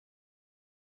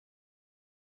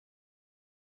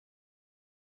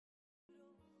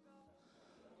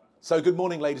So good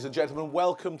morning, ladies and gentlemen.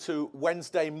 Welcome to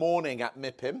Wednesday morning at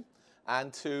MIPIM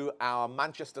and to our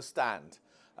Manchester stand.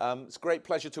 It's a great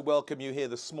pleasure to welcome you here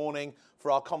this morning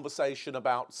for our conversation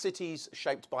about cities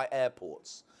shaped by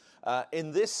airports.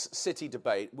 In this city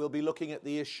debate, we'll be looking at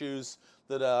the issues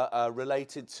that are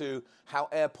related to how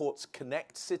airports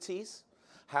connect cities,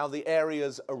 how the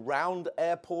areas around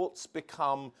airports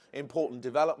become important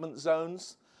development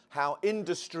zones, how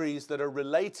industries that are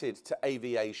related to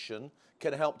aviation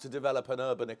can help to develop an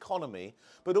urban economy,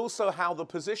 but also how the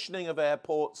positioning of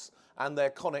airports and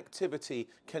their connectivity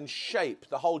can shape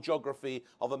the whole geography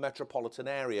of a metropolitan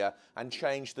area and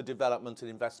change the development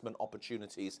and investment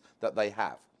opportunities that they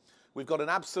have. We've got an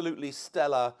absolutely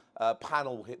stellar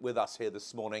panel with us here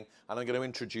this morning, and I'm going to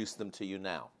introduce them to you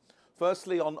now.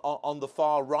 Firstly, on the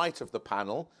far right of the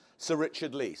panel, Sir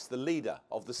Richard Leese, the leader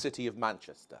of the City of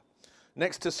Manchester.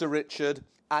 Next to Sir Richard,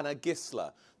 Anna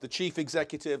Gisler, the Chief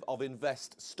Executive of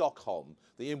Invest Stockholm,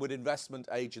 the inward investment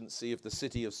agency of the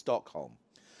City of Stockholm.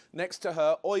 Next to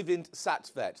her, Oyvind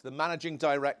Satvedt, the Managing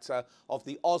Director of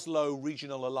the Oslo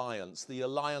Regional Alliance, the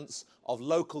alliance of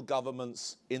local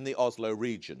governments in the Oslo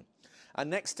region. And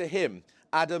next to him,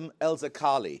 Adam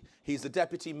Elzakali. He's the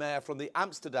Deputy Mayor from the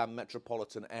Amsterdam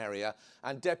metropolitan area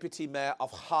and Deputy Mayor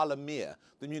of Haarlemmer,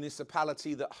 the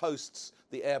municipality that hosts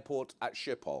the airport at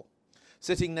Schiphol.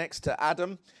 Sitting next to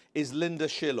Adam is Linda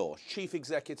Schilor, Chief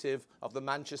Executive of the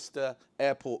Manchester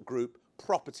Airport Group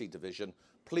Property Division.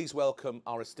 Please welcome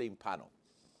our esteemed panel.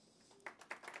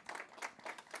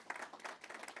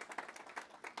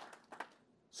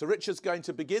 So Richard's going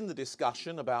to begin the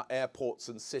discussion about airports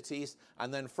and cities,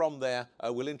 and then from there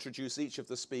we'll introduce each of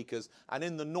the speakers, and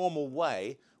in the normal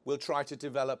way we'll try to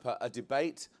develop a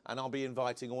debate, and I'll be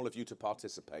inviting all of you to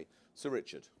participate. Sir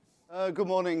Richard. Good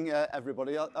morning,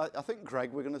 everybody. I think,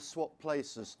 Greg, we're going to swap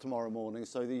places tomorrow morning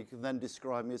so that you can then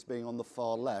describe me as being on the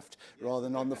far left rather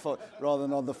than on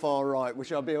the far right,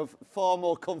 which I'll be far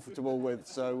more comfortable with.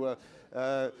 So,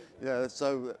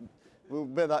 so we'll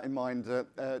bear that in mind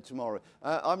tomorrow.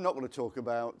 I'm not going to talk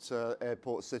about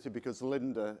Airport City because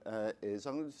Linda is.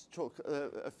 I'm going to talk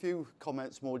a few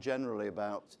comments more generally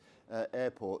about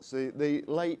airports. The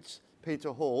late Peter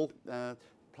Hall,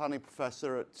 planning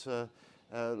professor at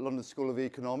London School of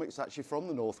Economics, actually from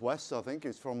the northwest, I think.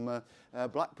 He's from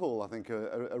Blackpool, I think,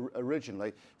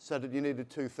 originally. Said that you needed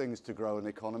two things to grow an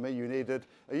economy. You needed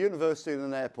a university and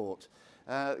an airport.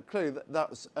 Clearly,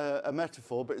 that's a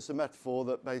metaphor, but it's a metaphor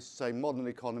that basically say modern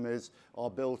economies are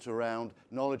built around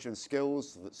knowledge and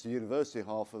skills. That's the university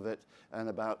half of it, and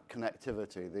about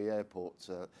connectivity, the airport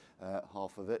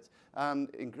half of it. And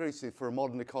increasingly, for a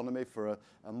modern economy, for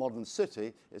a modern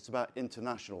city, it's about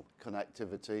international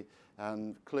connectivity.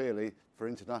 And clearly, for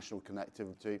international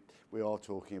connectivity, we are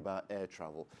talking about air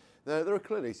travel. There are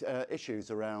clearly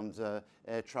issues around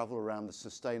air travel, around the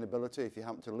sustainability. If you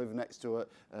happen to live next to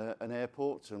an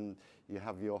airport and you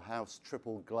have your house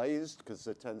triple glazed, because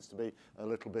there tends to be a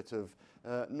little bit of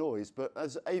noise. But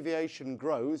as aviation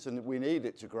grows, and we need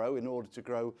it to grow in order to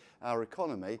grow our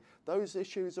economy, those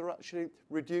issues are actually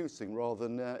reducing rather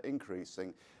than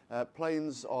increasing.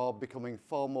 Planes are becoming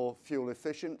far more fuel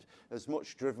efficient, as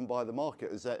much driven by the market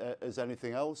as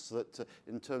anything else, that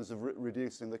in terms of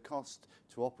reducing the cost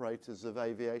to operators of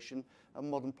aviation, and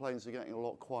modern planes are getting a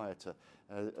lot quieter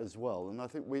as well. And I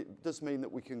think it does mean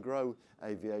that we can grow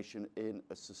aviation in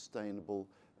a sustainable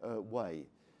way.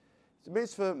 It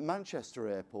means for Manchester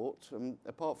Airport,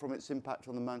 apart from its impact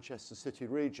on the Manchester City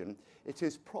region, it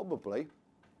is probably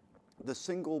the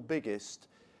single biggest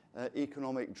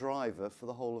economic driver for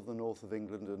the whole of the north of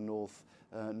England and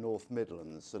North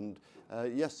Midlands. And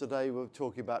yesterday we were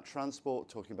talking about transport,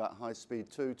 talking about High Speed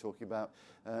 2, talking about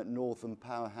Northern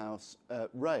Powerhouse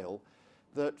Rail,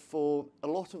 that for a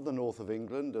lot of the north of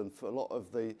England and for a lot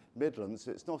of the Midlands,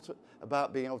 it's not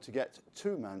about being able to get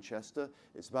to Manchester,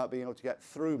 it's about being able to get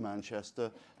through Manchester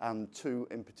and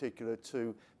in particular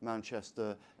to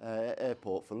Manchester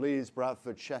Airport. For Leeds,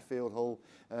 Bradford, Sheffield, Hull,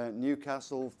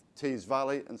 Newcastle, Tees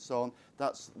Valley and so on,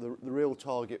 that's the real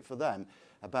target for them,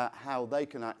 about how they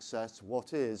can access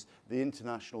what is the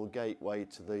international gateway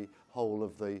to the whole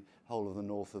of the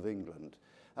north of England.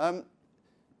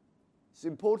 The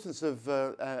importance of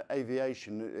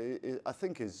aviation, I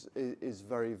think, is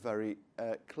very, very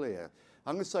clear.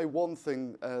 I'm going to say one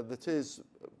thing that is,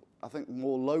 I think,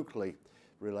 more locally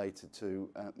related to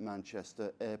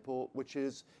Manchester Airport, which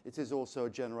is it is also a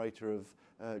generator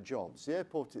of jobs. The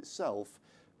airport itself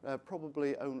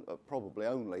probably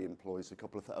only employs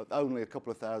only a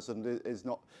couple of thousand. Is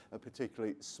not a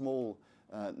particularly small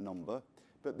number,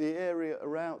 but the area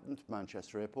around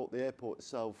Manchester Airport, the airport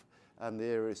itself, and the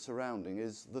area surrounding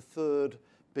is the third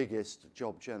biggest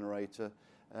job generator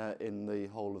in the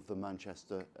whole of the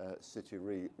Manchester city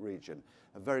region.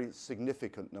 A very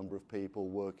significant number of people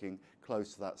working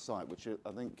close to that site, which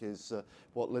I think is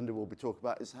what Linda will be talking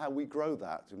about, is how we grow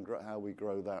that and how we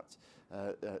grow that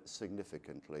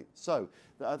significantly. So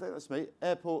I think that's me.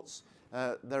 Airports,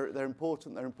 they're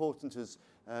important. They're important as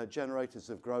generators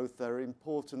of growth. They're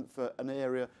important for an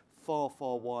area far,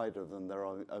 far wider than their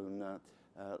own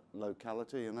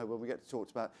locality. You know, when we get to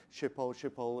talk about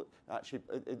Schiphol actually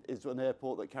is an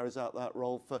airport that carries out that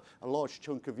role for a large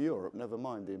chunk of Europe, never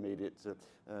mind the immediate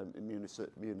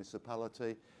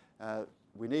municipality.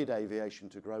 We need aviation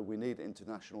to grow, we need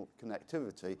international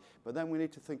connectivity, but then we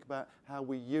need to think about how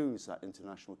we use that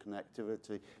international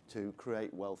connectivity to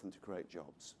create wealth and to create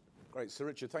jobs. Great, Sir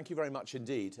Richard, thank you very much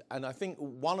indeed. And I think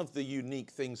one of the unique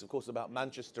things, of course, about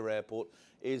Manchester Airport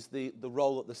is the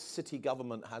role that the city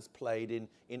government has played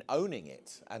in owning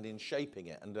it and in shaping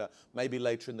it. And maybe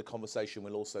later in the conversation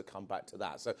we'll also come back to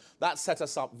that. So that set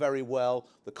us up very well,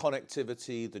 the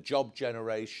connectivity, the job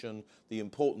generation, the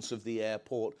importance of the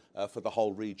airport for the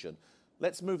whole region.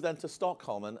 Let's move then to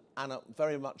Stockholm, and Anna,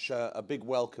 very much a big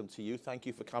welcome to you. Thank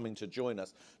you for coming to join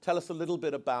us. Tell us a little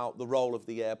bit about the role of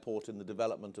the airport in the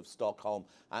development of Stockholm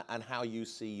and how you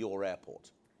see your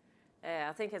airport.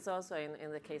 I think it's also,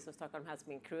 in the case of Stockholm, has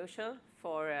been crucial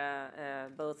for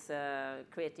both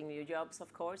creating new jobs,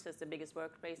 of course. It's the biggest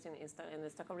workplace in the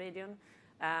Stockholm region.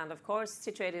 And of course,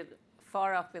 situated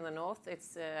far up in the north,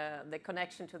 it's the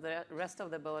connection to the rest of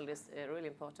the world is really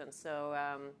important. So.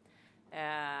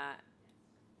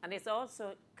 And it's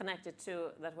also connected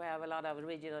to that we have a lot of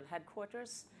regional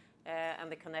headquarters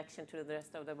and the connection to the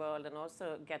rest of the world, and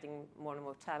also getting more and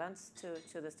more talents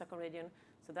to the Stockholm region.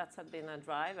 So that's been a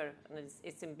driver, and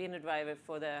it's been a driver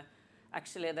for the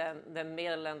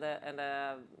middle and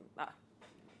the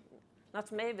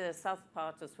not maybe the south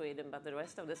part of Sweden, but the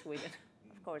rest of the Sweden,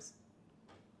 of course.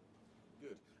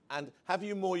 Good. And have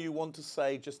you more you want to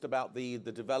say just about the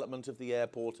development of the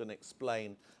airport and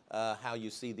explain how you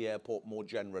see the airport more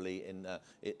generally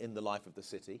in the life of the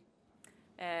city?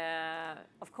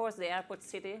 Of course, the airport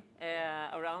city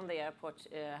around the airport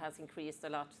has increased a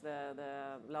lot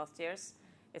the last years.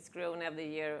 It's grown every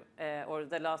year, or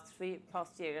the last three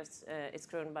past years, it's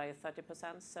grown by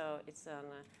 30%. So it's a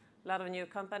lot of new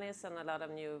companies and a lot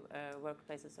of new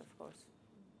workplaces, of course.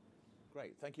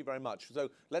 Great, thank you very much. So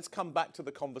let's come back to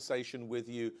the conversation with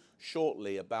you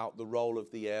shortly about the role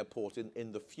of the airport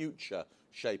in the future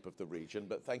shape of the region,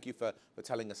 but thank you for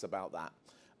telling us about that.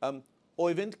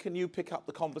 Oyvind, can you pick up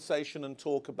the conversation and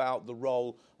talk about the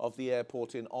role of the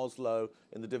airport in Oslo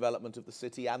in the development of the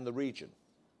city and the region?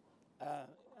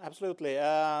 Absolutely.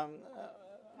 I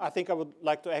think I would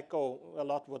like to echo a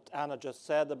lot what Anna just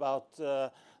said about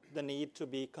the need to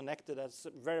be connected. That's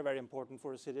very, very important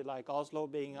for a city like Oslo,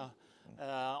 being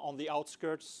on the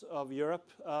outskirts of Europe.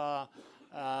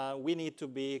 We need to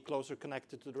be closer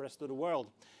connected to the rest of the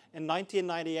world. In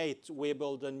 1998, we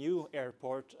built a new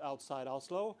airport outside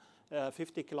Oslo,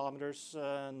 50 kilometers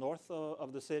north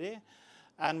of the city.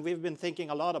 And we've been thinking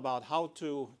a lot about how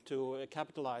to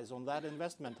capitalize on that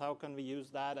investment. How can we use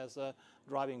that as a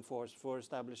driving force for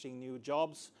establishing new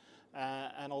jobs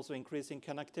and also increasing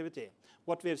connectivity?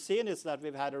 What we've seen is that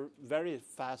we've had a very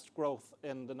fast growth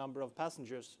in the number of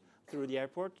passengers through the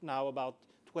airport, now about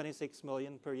 26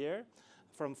 million per year,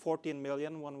 from 14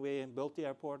 million when we built the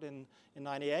airport in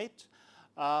 98.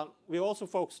 We also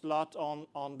focused a lot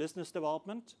on business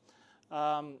development.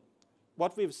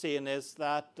 What we've seen is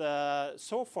that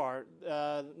so far,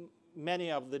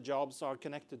 many of the jobs are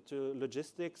connected to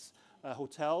logistics,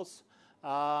 hotels.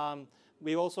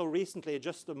 We also recently,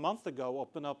 just a month ago,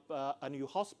 opened up a new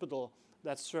hospital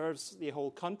that serves the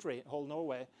whole country, whole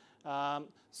Norway.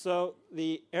 So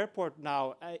the airport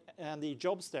now and the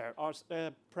jobs there are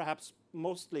perhaps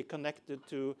mostly connected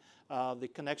to the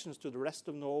connections to the rest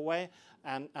of Norway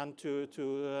and to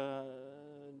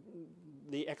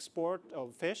the export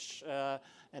of fish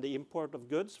and the import of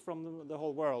goods from the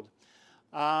whole world.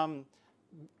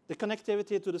 The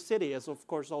connectivity to the city is, of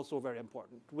course, also very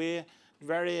important. We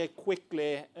very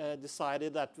quickly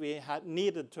decided that we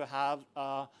needed to have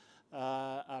a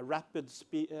rapid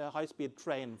high-speed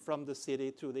train from the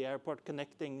city to the airport,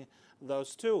 connecting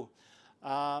those two.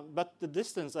 But the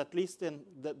distance, at least in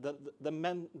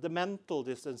the mental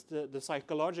distance, the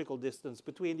psychological distance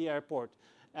between the airport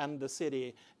and the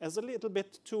city, is a little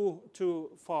bit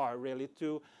too far, really,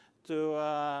 to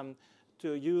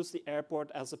use the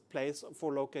airport as a place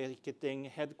for locating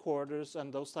headquarters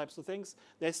and those types of things.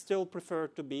 They still prefer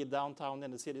to be downtown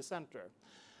in the city center.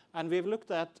 And we've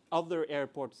looked at other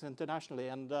airports internationally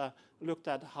and looked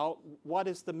at what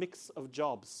is the mix of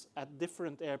jobs at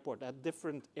different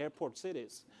airport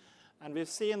cities. And we've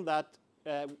seen that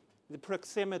the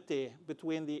proximity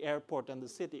between the airport and the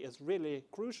city is really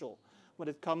crucial when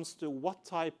it comes to what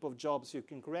type of jobs you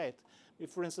can create. We,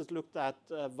 for instance, looked at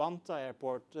Vantaa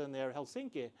Airport near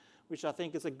Helsinki, which I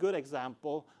think is a good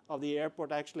example of the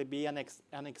airport actually being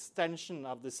an extension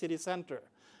of the city center.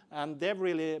 And they've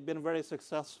really been very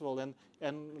successful in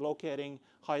locating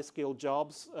high-skilled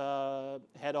jobs,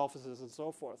 head offices, and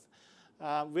so forth.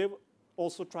 We're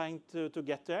also trying to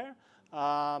get there.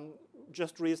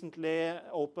 Just recently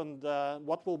opened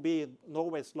what will be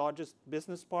Norway's largest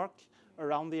business park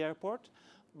around the airport.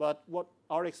 But what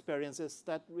our experience is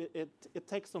that it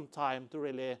takes some time to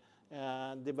really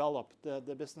develop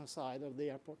the business side of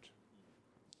the airport.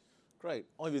 Great.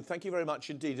 Øyvind, thank you very much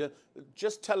indeed.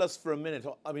 Just tell us for a minute,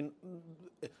 I mean,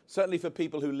 certainly for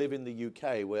people who live in the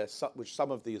UK, which some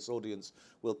of this audience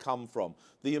will come from,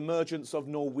 the emergence of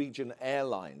Norwegian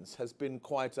airlines has been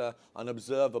quite an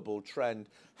observable trend.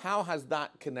 How has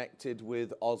that connected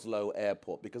with Oslo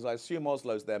Airport? Because I assume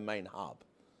Oslo's their main hub.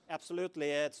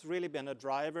 Absolutely, it's really been a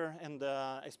driver,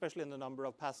 especially in the number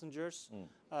of passengers.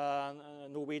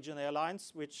 Norwegian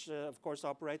Airlines, which of course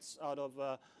operates out of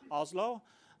Oslo.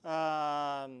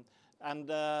 It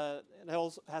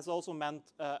has also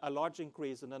meant a large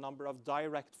increase in the number of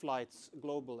direct flights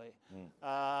globally,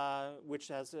 which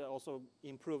has also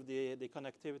improved the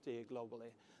connectivity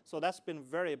globally. So that's been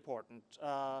very important.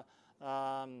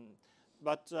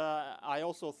 But I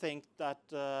also think that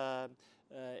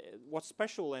what's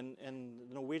special in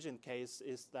the Norwegian case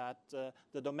is that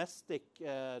the domestic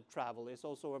travel is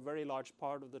also a very large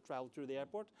part of the travel through the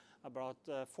airport. About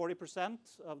 40%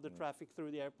 of the traffic through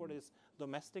the airport is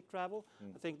domestic travel.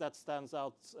 I think that stands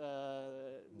out a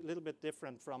little bit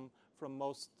different from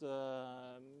most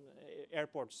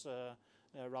airports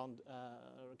around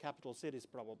capital cities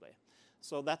probably.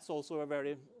 So that's also a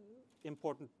very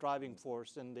important driving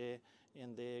force in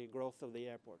the growth of the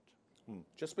airport.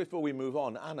 Just before we move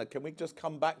on, Anna, can we just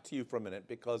come back to you for a minute?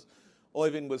 Because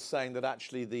Øyvind was saying that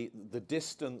actually the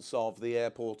distance of the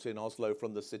airport in Oslo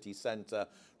from the city centre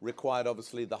required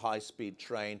obviously the high-speed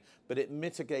train, but it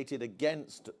mitigated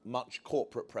against much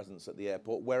corporate presence at the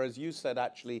airport, whereas you said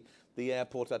actually the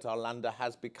airport at Arlanda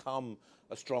has become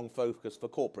a strong focus for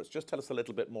corporates. Just tell us a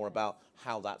little bit more about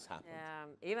how that's happened.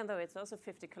 Even though it's also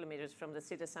 50 kilometers from the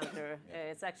city center,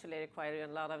 it's actually requiring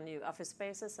a lot of new office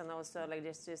spaces and also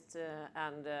logistics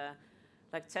and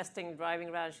like testing driving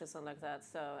ranches and like that.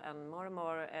 So, and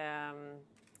more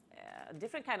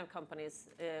different kind of companies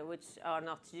which are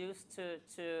not used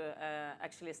to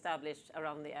actually establish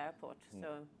around the airport.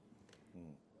 So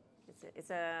it's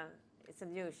a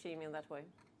new scheme in that way.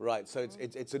 Right, so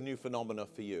it's a new phenomena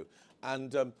for you,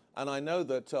 and I know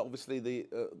that obviously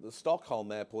the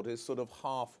Stockholm airport is sort of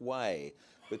halfway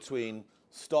between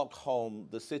Stockholm,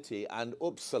 the city, and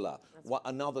Uppsala,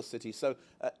 another city. So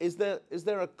is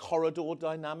there a corridor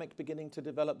dynamic beginning to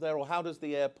develop there, or how does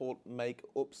the airport make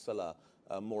Uppsala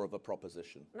more of a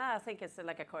proposition? No, I think it's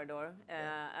like a corridor,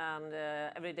 and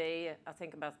every day I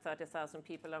think about 30,000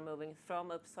 people are moving from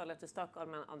Uppsala to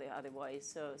Stockholm and on the other way.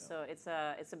 So it's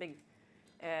a big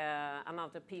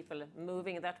amount of people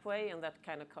moving that way in that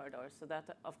kind of corridor. So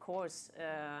that of course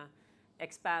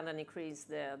expand and increase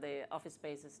the office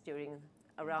spaces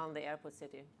around the airport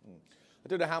city. I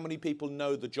don't know how many people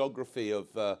know the geography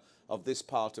of this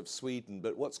part of Sweden,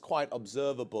 but what's quite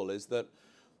observable is that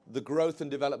the growth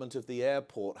and development of the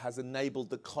airport has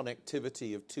enabled the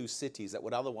connectivity of two cities that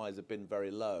would otherwise have been very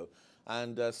low.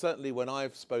 And certainly when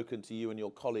I've spoken to you and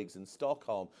your colleagues in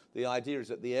Stockholm, the idea is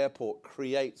that the airport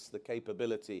creates the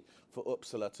capability for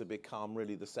Uppsala to become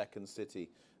really the second city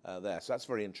there. So that's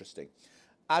very interesting.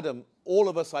 Adam, all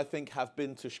of us, I think, have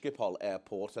been to Schiphol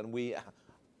Airport, and we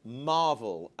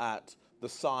marvel at the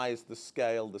size, the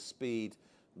scale, the speed,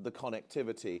 the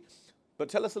connectivity. But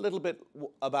tell us a little bit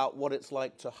about what it's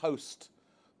like to host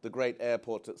the great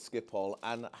airport at Schiphol,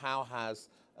 and how has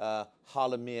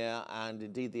Haarlemmer and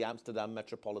indeed the Amsterdam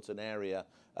metropolitan area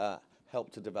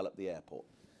helped to develop the airport?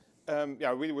 Yeah,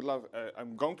 I really would love.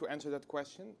 I'm going to answer that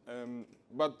question,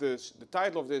 but the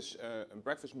title of this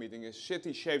breakfast meeting is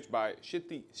Cities Shaped by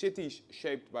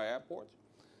Airports,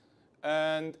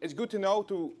 and it's good to know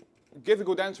to give a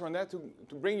good answer on that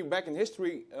to bring you back in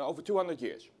history over 200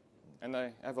 years. And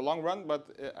I have a long run, but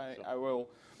I will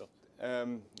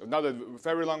not a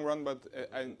very long run, but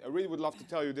I really would love to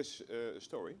tell you this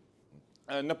story.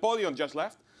 Napoleon just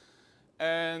left.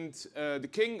 And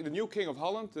the new king of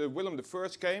Holland, Willem I,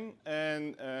 came,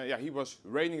 and he was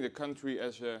reigning the country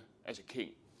as a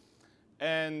king.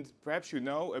 And perhaps you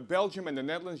know, Belgium and the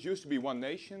Netherlands used to be one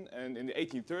nation, and in the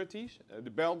 1830s,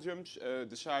 the Belgians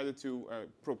decided to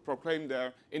proclaim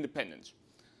their independence.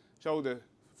 So the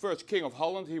first king of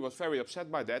Holland, he was very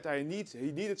upset by that. He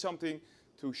needed something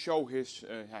to show his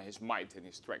might and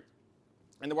his strength.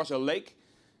 And there was a lake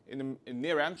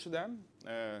near Amsterdam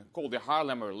called the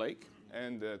Haarlemmer Lake.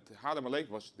 And the Haarlemmer Lake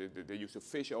they used to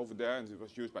fish over there, and it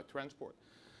was used by transport.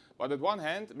 But at one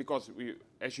hand, because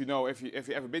as you know, if you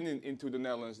ever been into the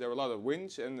Netherlands, there are a lot of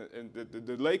winds, and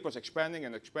the lake was expanding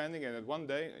and expanding, and at one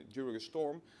day, during a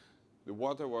storm, the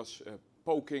water was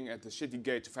poking at the city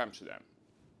gates of Amsterdam.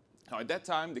 Now at that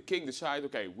time, the king decided,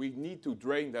 okay, we need to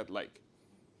drain that lake.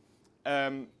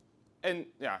 And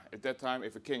yeah, at that time,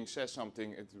 if a king says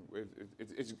something,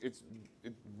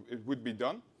 it would be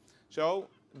done. So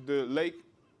the lake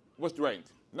was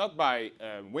drained. Not by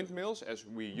windmills, as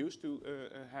we used to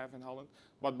have in Holland,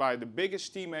 but by the biggest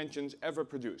steam engines ever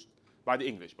produced. By the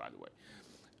English, by the way.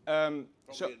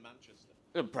 Probably in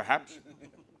Manchester. Perhaps.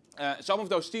 Some of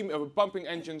those steam pumping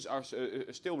engines are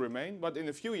still remain, but in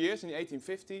a few years, in the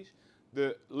 1850s,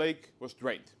 the lake was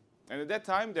drained. And at that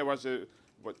time, there was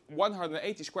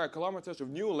 180 square kilometers of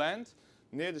new land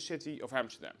near the city of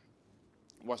Amsterdam.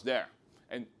 Was there.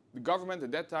 And the government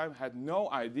at that time had no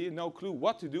idea, no clue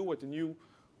what to do with the new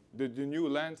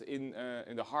land in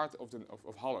the heart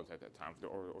of Holland at that time,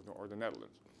 or the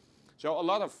Netherlands. So a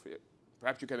lot of,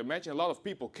 perhaps you can imagine, a lot of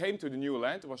people came to the new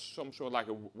land. It was some sort of like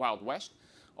a Wild West.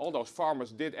 All those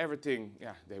farmers did everything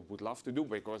they would love to do,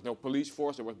 because no police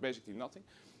force, there was basically nothing.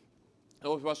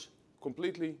 So it was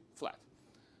completely flat.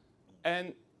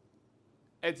 And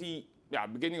at the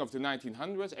beginning of the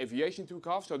 1900s, aviation took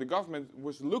off, so the government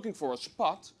was looking for a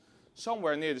spot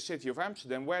somewhere near the city of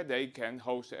Amsterdam where they can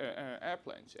host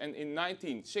airplanes. And in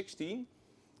 1916,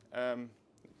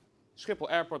 Schiphol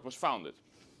Airport was founded.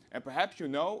 And perhaps you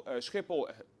know,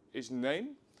 Schiphol is the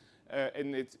name,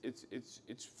 and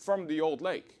it's from the old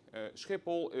lake.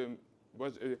 Schiphol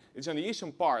it's on the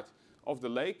eastern part of the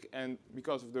lake, and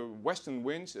because of the western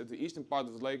winds at the eastern part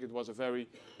of the lake, it was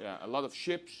a lot of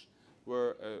ships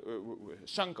were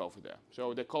sunk over there.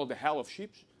 So they call it the hell of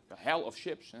ships,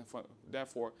 and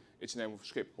therefore it's the name of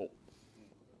Schiphol.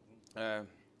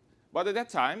 But at that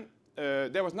time,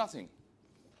 there was nothing.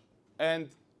 And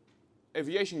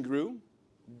aviation grew,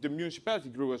 the municipality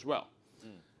grew as well.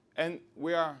 And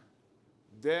we are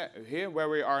here where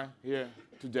we are here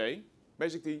today.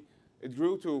 Basically, it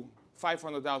grew to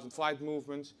 500,000 flight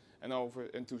movements and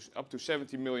up to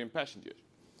 70 million passengers.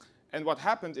 And what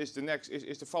happened is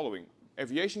the following.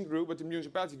 Aviation grew, but the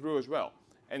municipality grew as well.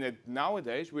 And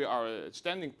nowadays, we are at a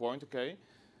standing point, okay.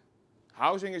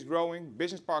 Housing is growing,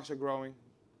 business parks are growing,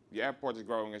 the airport is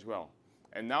growing as well.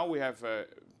 And now we have a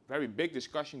very big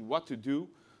discussion what to do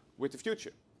with the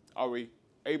future. Are we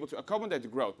able to accommodate the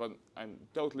growth? But I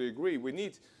totally agree, we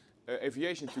need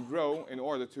aviation to grow in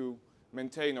order to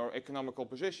maintain our economical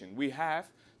position. We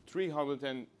have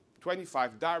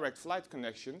 325 direct flight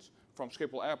connections from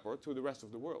Schiphol Airport to the rest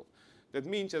of the world. That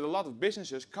means that a lot of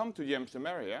businesses come to the Amsterdam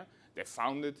area,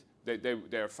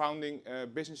 they are founding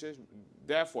businesses,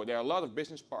 therefore there are a lot of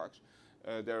business parks,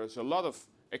 there is a lot of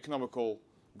economical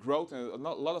growth and a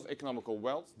lot of economical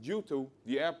wealth due to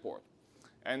the airport.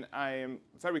 And I am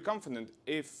very confident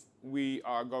if we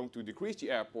are going to decrease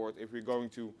the airport, if we're going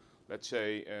to, let's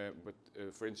say,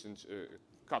 for instance,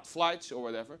 cut flights or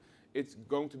whatever, it's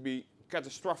going to be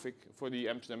catastrophic for the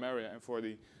Amsterdam area and for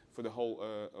the whole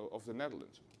of the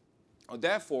Netherlands.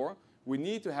 Therefore, we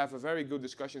need to have a very good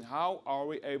discussion. How are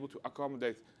we able to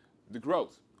accommodate the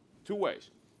growth? Two ways.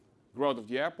 Growth of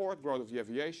the airport, growth of the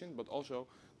aviation, but also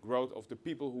growth of the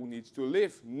people who need to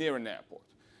live near an airport.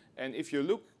 And if you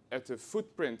look at the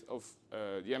footprint of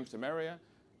the Amsterdam area,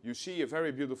 you see a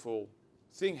very beautiful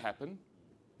thing happen.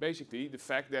 Basically, the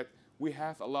fact that we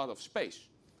have a lot of space.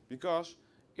 Because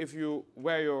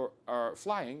where you are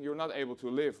flying, you're not able to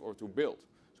live or to build.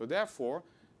 So therefore,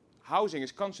 housing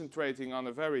is concentrating on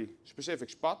a very specific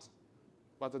spot,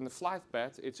 but in the flight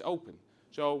path, it's open.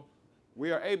 So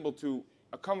we are able to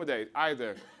accommodate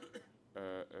either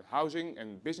housing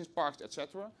and business parks,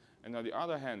 etc. And on the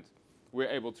other hand, we're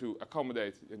able to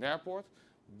accommodate an airport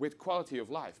with quality of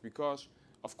life. Because,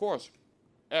 of course,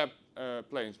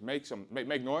 airplanes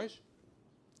make noise,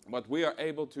 but we are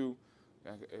able to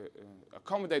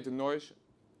accommodate the noise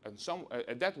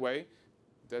in that way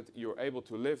that you're able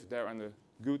to live there in a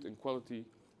good and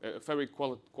very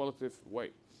qualitative way.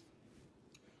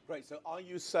 Great. So are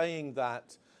you saying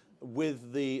that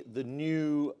with the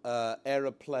new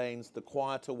aeroplanes, the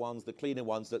quieter ones, the cleaner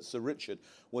ones that Sir Richard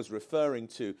was referring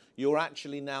to, you're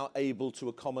actually now able to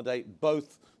accommodate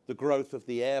both the growth of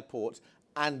the airport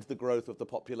and the growth of the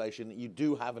population, you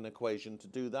do have an equation to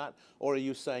do that? Or are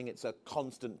you saying it's a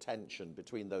constant tension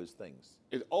between those things?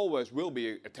 It always will be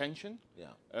a tension.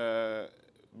 Yeah.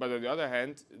 But on the other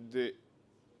hand, the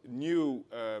new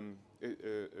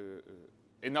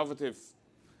innovative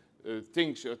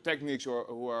things or techniques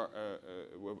where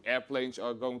airplanes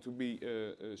are going to be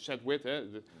set with,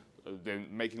 they're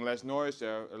making less noise,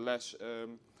 they're less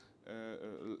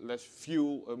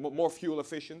fuel, more fuel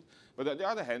efficient. But on the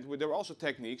other hand, there are also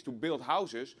techniques to build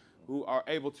houses who are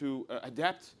able to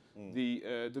adapt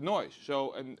the noise.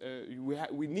 So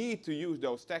we need to use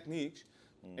those techniques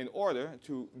in order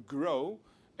to grow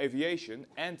aviation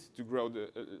and to grow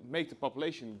make the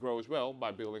population grow as well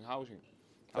by building housing.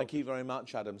 Thank you very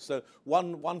much, Adam. So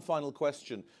one final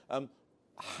question.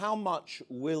 How much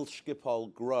will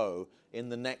Schiphol grow in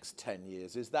the next 10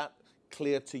 years? Is that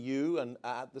clear to you and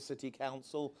at the City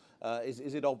Council?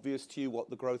 Is it obvious to you what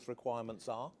the growth requirements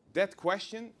are? That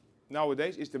question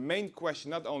nowadays is the main question,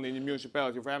 not only in the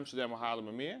municipality of Amsterdam or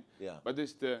Haarlemmermeer, but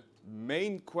it's the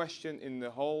main question in the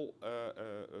whole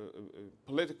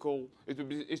political.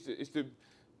 It's the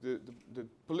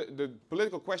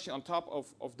political question on top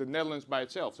of the Netherlands by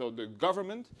itself. So the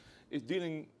government is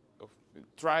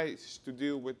tries to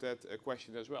deal with that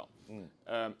question as well.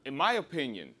 In my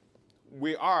opinion,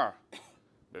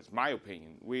 that's my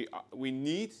opinion, we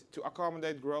need to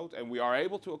accommodate growth, and we are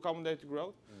able to accommodate the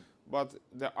growth. But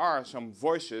there are some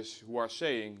voices who are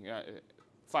saying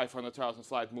 500,000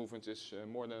 flight movements is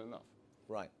more than enough.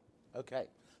 Right. Okay.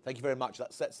 Thank you very much.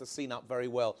 That sets the scene up very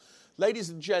well. Ladies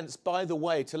and gents, by the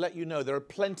way, to let you know, there are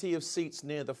plenty of seats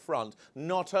near the front,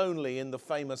 not only in the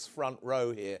famous front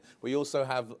row here. We also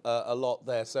have a lot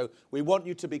there. So we want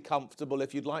you to be comfortable.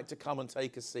 If you'd like to come and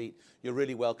take a seat, you're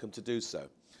really welcome to do so.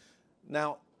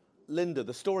 Now, Linda,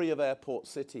 the story of Airport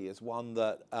City is one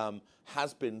that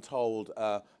has been told,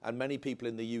 and many people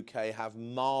in the UK have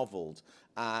marvelled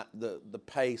at the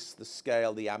pace, the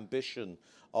scale, the ambition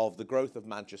of the growth of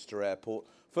Manchester Airport.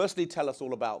 Firstly, tell us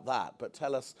all about that, but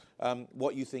tell us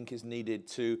what you think is needed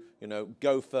to,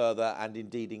 go further and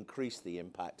indeed increase the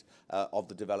impact of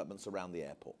the developments around the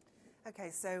airport. Okay,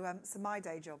 so my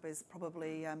day job is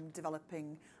probably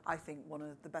developing, I think, one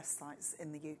of the best sites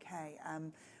in the UK.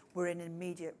 We're in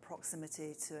immediate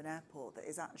proximity to an airport that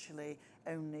is actually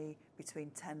only between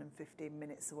 10 and 15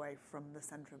 minutes away from the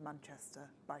centre of Manchester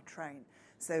by train.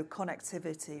 So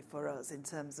connectivity for us in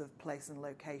terms of place and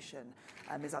location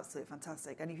is absolutely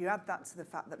fantastic. And if you add that to the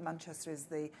fact that Manchester is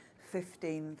the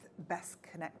 15th best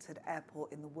connected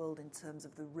airport in the world in terms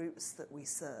of the routes that we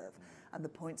serve and the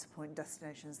point-to-point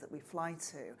destinations that we fly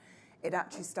to, it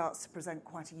actually starts to present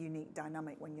quite a unique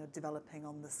dynamic when you're developing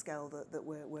on the scale that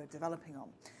we're developing on.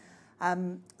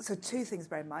 So two things to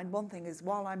bear in mind. One thing is,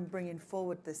 while I'm bringing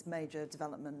forward this major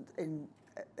development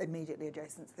immediately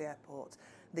adjacent to the airport,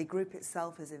 the group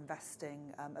itself is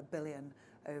investing $1 billion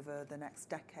over the next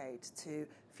decade to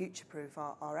future-proof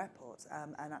our airport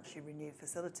and actually renew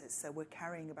facilities. So we're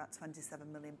carrying about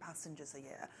 27 million passengers a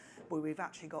year, but we've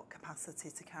actually got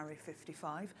capacity to carry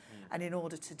 55. And in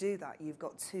order to do that, you've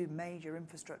got two major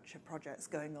infrastructure projects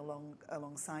going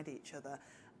alongside each other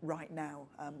right now,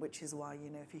 which is why,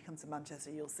 if you come to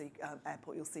Manchester, you'll see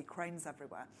airport, you'll see cranes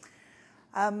everywhere.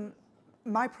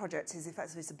 My project is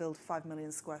effectively to build 5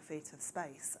 million square feet of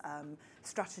space.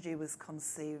 Strategy was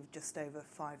conceived just over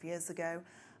 5 years ago,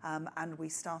 and we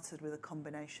started with a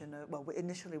combination of,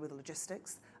 initially with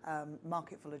logistics.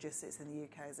 Market for logistics in the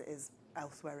UK, as it is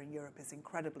elsewhere in Europe, is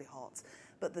incredibly hot,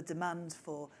 but the demand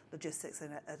for logistics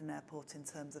at an airport in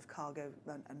terms of cargo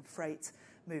and freight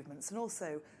movements, and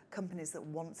also companies that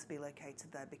want to be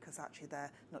located there because actually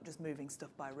they're not just moving stuff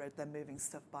by road, they're moving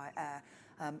stuff by air,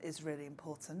 is really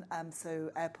important.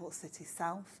 So Airport City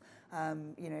South,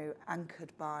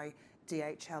 anchored by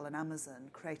DHL and Amazon,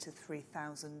 created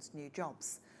 3,000 new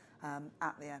jobs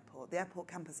at the airport. The airport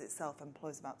campus itself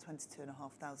employs about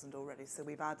 22,500 already, so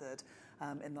we've added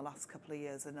in the last couple of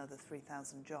years another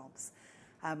 3,000 jobs.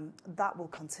 That will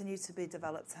continue to be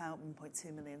developed out,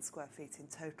 1.2 million square feet in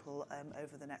total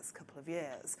over the next couple of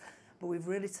years. But we've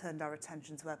really turned our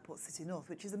attention to Airport City North,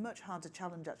 which is a much harder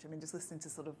challenge, actually. I mean, just listening to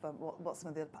sort of what some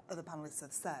of the other panellists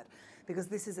have said, because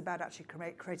this is about actually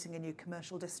creating a new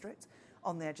commercial district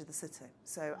on the edge of the city.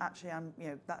 So actually,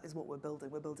 that is what we're building.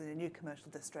 We're building a new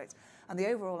commercial district. And the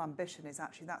overall ambition is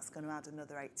actually that's going to add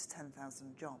another 8,000 to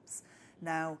 10,000 jobs.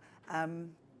 Now,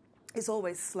 it's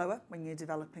always slower when you're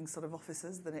developing sort of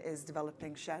offices than it is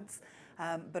developing sheds.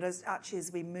 But as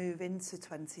we move into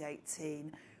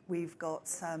 2018, We've got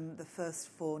the first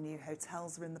 4 new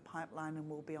hotels are in the pipeline, and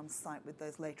we'll be on site with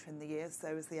those later in the year.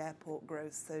 So as the airport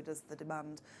grows, so does the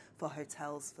demand for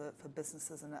hotels for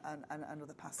businesses and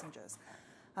other passengers.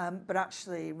 But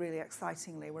actually, really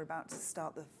excitingly, we're about to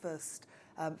start the first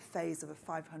phase of a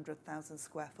 500,000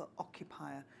 square foot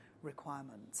occupier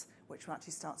requirement, which will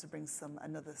actually start to bring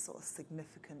another sort of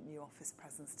significant new office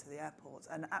presence to the airport.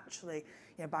 And actually,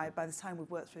 by the time we've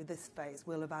worked through this phase,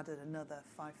 we'll have added another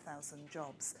 5,000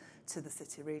 jobs to the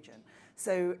city region.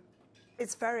 So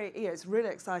it's it's really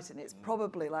exciting. It's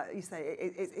probably, like you say,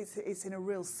 it's in a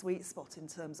real sweet spot in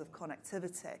terms of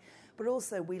connectivity, but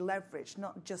also we leverage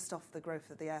not just off the growth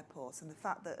of the airport and the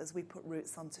fact that as we put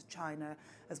routes onto China,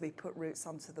 as we put routes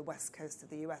onto the west coast of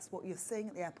the US, what you're seeing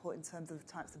at the airport in terms of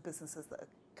the types of businesses that are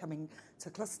coming to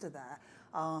cluster there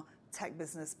are tech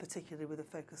business, particularly with a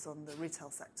focus on the retail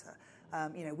sector.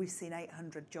 We've seen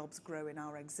 800 jobs grow in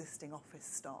our existing office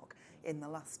stock in the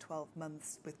last 12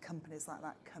 months with companies like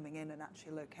that coming in and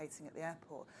actually locating at the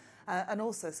airport. And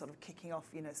also sort of kicking off,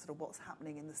 sort of what's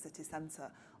happening in the city centre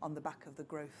on the back of the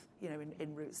growth,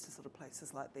 in routes to sort of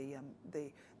places like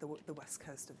the west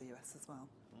coast of the US as well.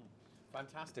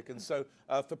 Fantastic. And so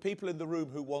for people in the room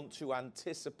who want to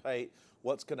anticipate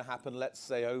what's going to happen, let's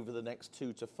say, over the next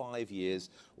 2 to 5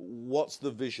 years, what's the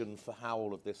vision for how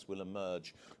all of this will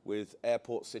emerge with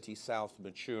Airport City South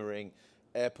maturing,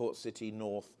 Airport City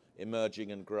North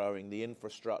emerging and growing, the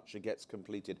infrastructure gets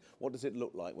completed? What does it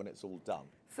look like when it's all done?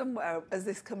 Somewhere as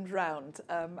this comes round,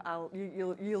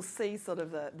 you'll see sort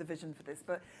of the vision for this.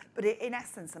 But in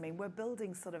essence, I mean, we're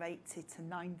building sort of 80 to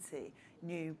 90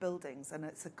 new buildings, and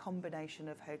it's a combination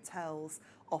of hotels,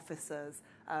 offices,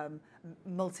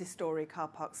 multi-storey car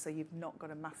parks, so you've not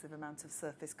got a massive amount of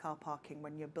surface car parking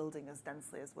when you're building as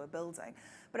densely as we're building.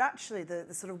 But actually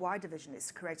the sort of wider vision is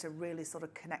to create a really sort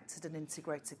of connected and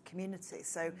integrated community.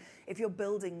 So if you're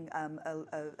building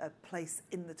a place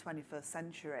in the 21st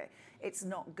century, it's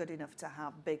not good enough to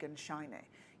have big and shiny.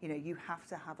 You have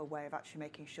to have a way of actually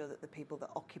making sure that the people that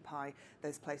occupy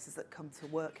those places that come to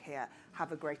work here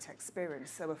have a great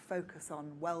experience. So a focus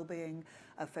on well-being,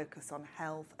 a focus on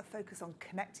health, a focus on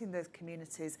connecting those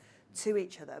communities to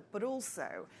each other. But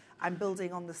also, I'm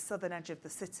building on the southern edge of the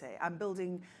city. I'm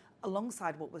building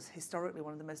alongside what was historically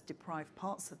one of the most deprived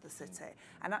parts of the city,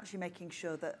 and actually making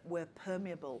sure that we're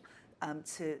permeable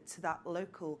to that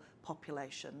local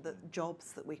population, that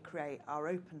jobs that we create are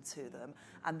open to them,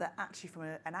 and that actually from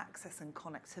an access and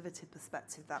connectivity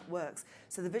perspective that works.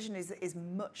 So the vision is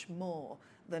much more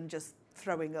than just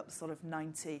throwing up sort of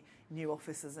 90 new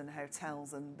offices and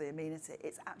hotels and the amenity.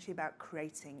 It's actually about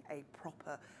creating a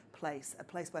proper place, a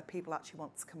place where people actually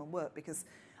want to come and work, because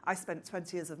I spent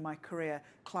 20 years of my career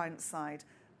client side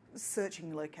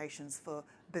searching locations for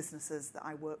businesses that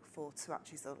I work for to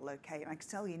actually sort of locate. And I can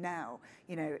tell you now,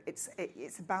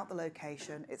 it's about the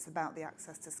location, it's about the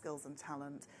access to skills and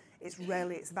talent. It's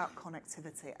about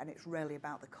connectivity, and it's rarely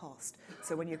about the cost.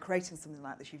 So when you're creating something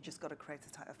like this, you've just got to create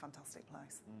a fantastic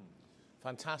place.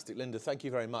 Fantastic, Linda. Thank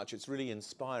you very much. It's really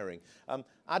inspiring.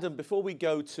 Adam, before we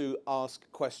go to ask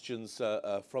questions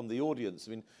from the audience,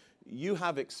 I mean, you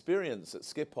have experience at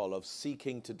Schiphol of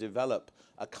seeking to develop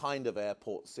a kind of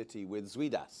airport city with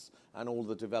Zuidas and all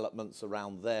the developments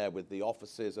around there with the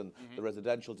offices and the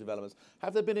residential developments.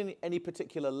 Have there been any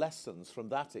particular lessons from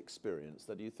that experience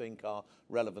that you think are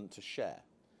relevant to share?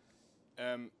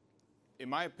 In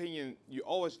my opinion, you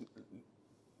always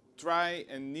try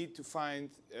and need to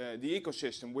find the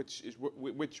ecosystem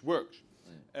which works.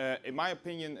 In my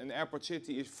opinion, an airport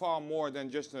city is far more than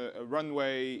just a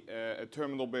runway, a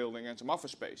terminal building and some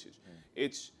office spaces.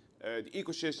 It's the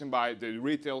ecosystem by the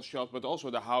retail shops, but also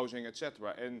the housing,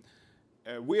 etc. And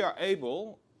we are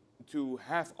able to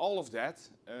have all of that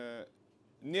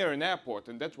near an airport,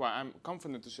 and that's why I'm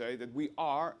confident to say that we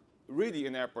are really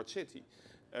an airport city.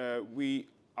 We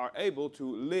are able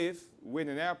to live with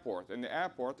an airport, and the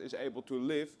airport is able to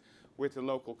live with the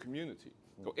local community.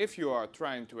 So if you are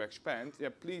trying to expand,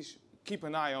 please keep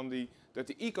an eye on that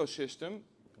the ecosystem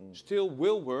still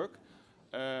will work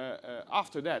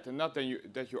after that, and not that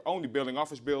you're only building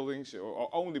office buildings or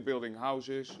only building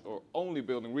houses or only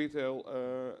building retail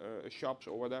shops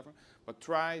or whatever, but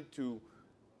try to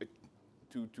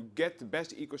get the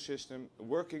best ecosystem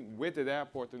working with the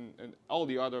airport and all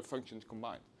the other functions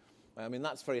combined. I mean,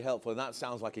 that's very helpful, and that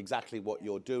sounds like exactly what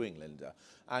you're doing, Linda.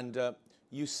 And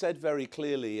you said very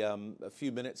clearly a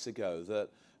few minutes ago that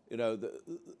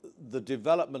the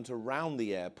development around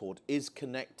the airport is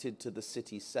connected to the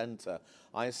city centre.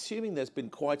 I'm assuming there's been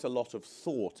quite a lot of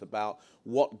thought about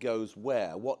what goes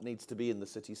where, what needs to be in the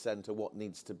city centre, what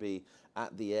needs to be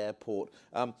at the airport.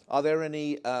 Are there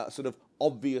any sort of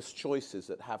obvious choices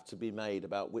that have to be made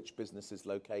about which businesses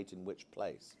locate in which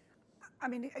place? I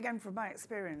mean, again, from my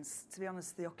experience, to be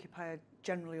honest, the occupier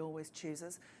generally always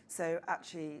chooses. So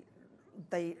actually,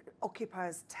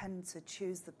 occupiers tend to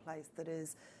choose the place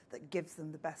that gives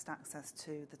them the best access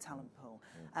to the talent pool.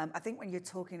 I think when you're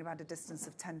talking about a distance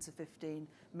of 10 to 15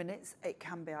 minutes, it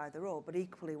can be either or, but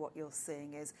equally what you're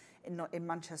seeing is, in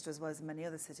Manchester as well as in many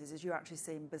other cities, is you're actually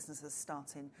seeing businesses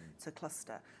starting to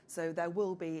cluster. So there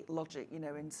will be logic, you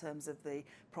know, in terms of the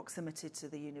proximity to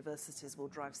the universities will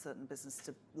drive certain business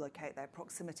to locate there.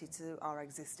 Proximity to our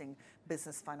existing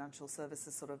business financial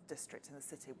services sort of district in the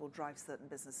city will drive certain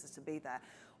businesses to be there.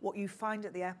 What you find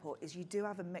at the airport is you do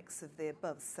have a mix of the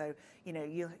above. So, you know,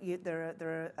 there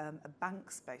are a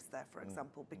bank space there, for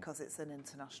example, because it's an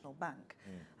international bank.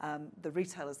 The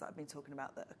retailers that I've been talking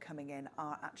about that are coming in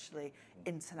are actually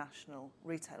international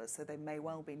retailers. So they may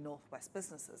well be Northwest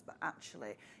businesses, but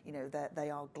actually, you know, they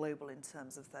are global in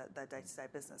terms of their day-to-day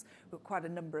business. We've got quite a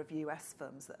number of US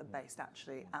firms that are based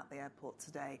actually at the airport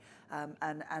today,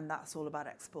 and that's all about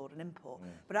export and import.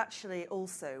 But actually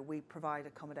also we provide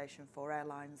accommodation for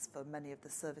airlines, for many of the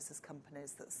services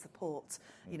companies that support,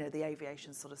 you know, the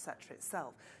aviation sort of sector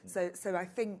itself. So I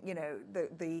think, you know,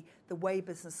 the way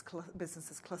businesses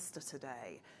cluster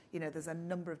today, you know, there's a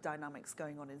number of dynamics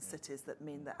going on in cities that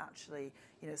mean that actually,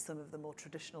 you know, some of the more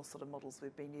traditional sort of models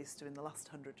we've been used to in the last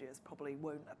 100 years probably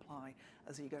won't apply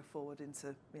as you go forward into,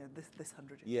 you know, this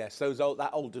 100 years. Yes, that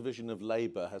old division of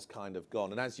labour has kind of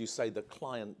gone. And as you say, the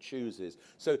client chooses.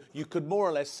 So you could more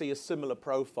or less see a similar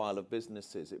profile of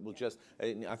businesses. It will just,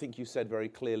 I think you said very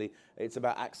clearly, it's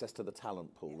about access to the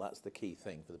talent pool. That's the key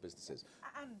thing for the businesses.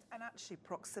 And actually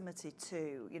proximity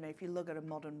to, you know, if you look at a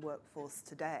modern workforce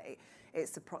today,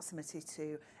 it's the proximity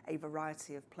to a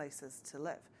variety of places to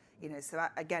live. You know, so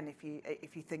again, if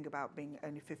you think about being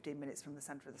only 15 minutes from the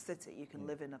centre of the city, you can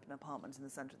live in an apartment in the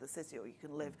centre of the city, or you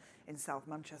can live in South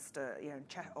Manchester, you know,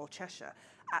 or Cheshire.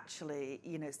 Actually,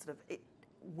 you know, sort of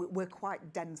we're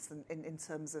quite dense in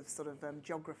terms of sort of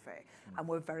geography, and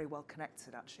we're very well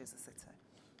connected actually as a city.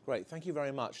 Great, thank you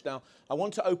very much. Now, I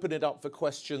want to open it up for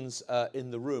questions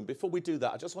in the room. Before we do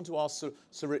that, I just want to ask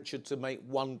Sir Richard to make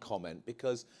one comment,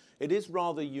 because it is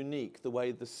rather unique the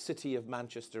way the City of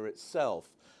Manchester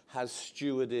itself has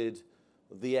stewarded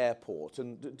the airport.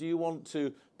 And do you want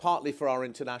to, partly for our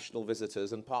international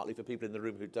visitors and partly for people in the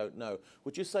room who don't know,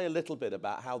 would you say a little bit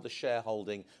about how the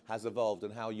shareholding has evolved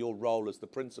and how your role as the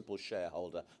principal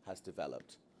shareholder has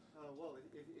developed? Well,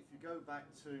 if you go back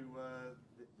to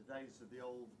the days of the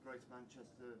old Greater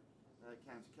Manchester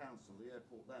County Council, the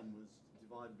airport then was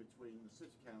divided between the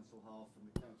City Council half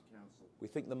and the County Council. We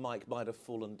think the mic might have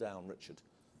fallen down, Richard.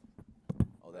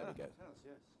 Oh, there we go. It has,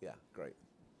 yes. Yeah, great.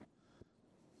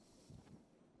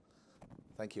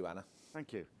 Thank you, Anna.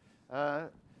 Thank you.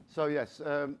 So yes,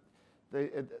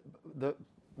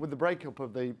 with the breakup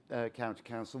of the County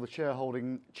Council, the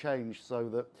shareholding changed so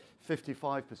that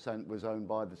 55% was owned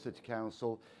by the City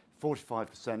Council,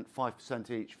 45%,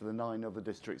 5% each for the 9 other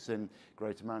districts in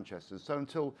Greater Manchester. So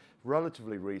until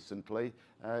relatively recently,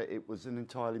 it was an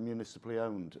entirely municipally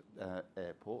owned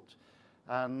airport.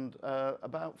 And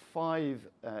about 5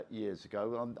 years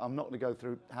ago, I'm not going to go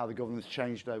through how the governance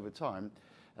changed over time,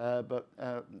 but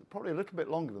probably a little bit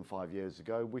longer than 5 years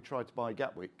ago, we tried to buy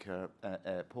Gatwick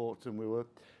Airport, and we were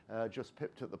just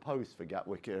pipped at the post for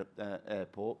Gatwick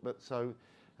Airport. But so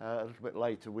a little bit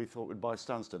later, we thought we'd buy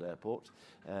Stansted Airport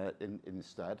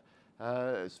instead.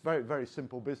 It's a very, very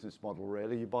simple business model,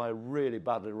 really. You buy a really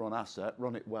badly run asset,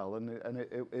 run it well, and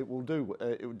it will do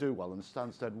well. And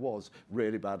Stansted was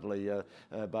really badly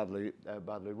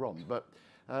run. But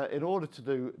in order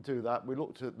to do that, we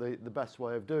looked at the best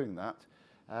way of doing that,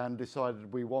 and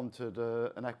decided we wanted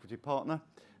an equity partner.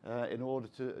 In order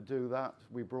to do that,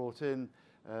 we brought in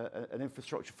an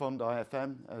infrastructure fund,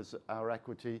 IFM, as our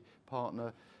equity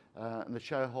partner, and the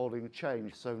shareholding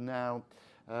changed. So now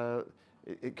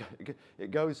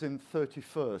it goes in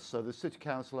 31st. So the City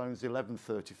Council owns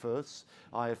 11/31,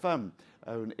 IFM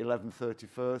own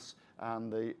 11/31,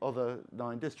 and the other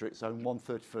 9 districts own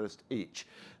 1/31 each.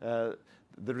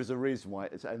 There is a reason why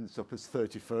it ends up as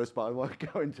 31st, but I won't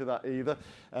go into that either.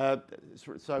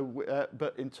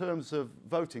 But in terms of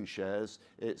voting shares,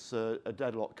 it's a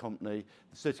deadlock company.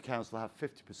 The City Council have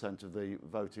 50% of the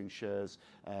voting shares.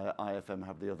 IFM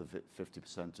have the other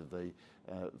 50% of the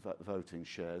voting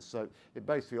shares. So it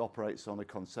basically operates on a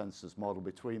consensus model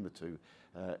between the two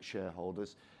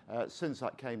shareholders. Since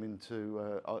that came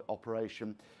into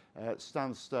operation,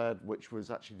 Stansted, which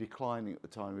was actually declining at the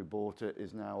time we bought it,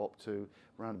 is now up to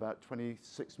around about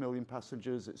 26 million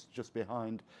passengers. It's just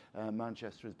behind.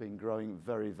 Manchester has been growing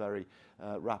very, very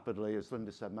rapidly. As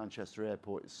Linda said, Manchester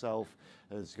Airport itself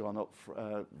has gone up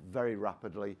very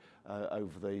rapidly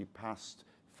over the past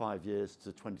 5 years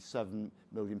to 27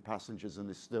 million passengers and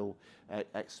is still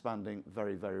expanding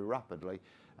very, very rapidly.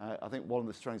 I think one of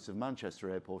the strengths of Manchester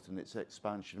Airport and its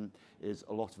expansion is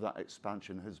a lot of that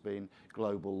expansion has been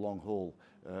global long-haul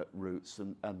routes.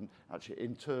 And actually,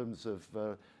 in terms of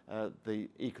the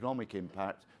economic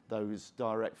impact, those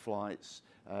direct flights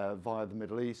via the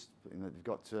Middle East, they've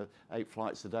got 8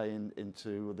 flights a day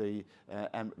into the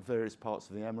various parts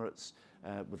of the Emirates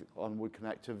with onward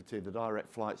connectivity, the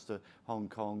direct flights to Hong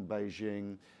Kong,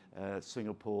 Beijing,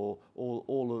 Singapore,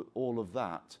 all of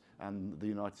that, and the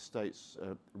United States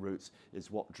routes is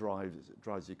what drives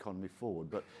the economy forward.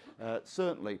 But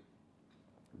certainly,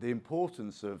 the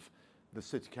importance of the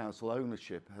City Council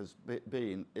ownership has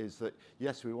been is that,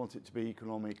 yes, we want it to be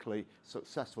economically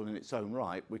successful in its own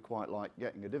right. We quite like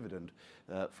getting a dividend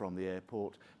from the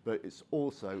airport, but it's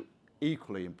also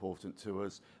equally important to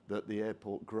us that the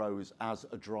airport grows as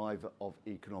a driver of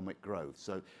economic growth.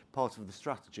 So part of the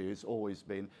strategy has always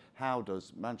been, how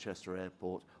does Manchester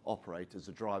Airport operate as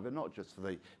a driver, not just for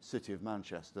the City of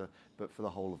Manchester, but for the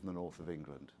whole of the north of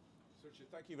England? Richard,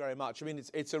 thank you very much. I mean,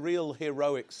 it's a real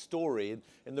heroic story.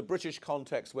 In the British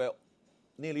context, where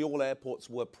nearly all airports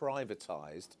were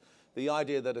privatised, the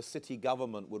idea that a city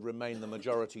government would remain the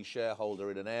majority shareholder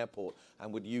in an airport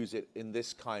and would use it in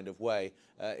this kind of way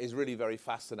is really very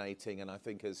fascinating, and I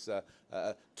think has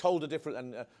told a different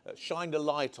and shined a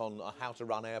light on how to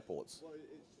run airports. Well,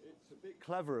 it's a bit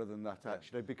cleverer than that,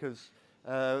 actually, because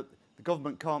the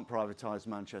government can't privatise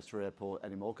Manchester Airport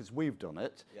anymore because we've done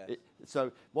it. Yes.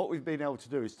 So what we've been able to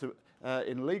do is to,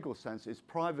 in legal sense, is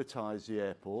privatise the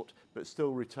airport but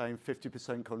still retain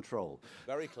 50% control.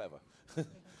 Very clever.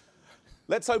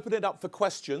 Let's open it up for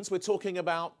questions. We're talking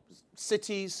about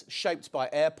cities shaped by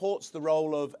airports, the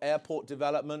role of airport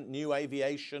development, new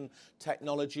aviation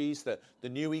technologies, the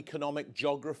new economic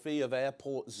geography of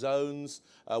airport zones,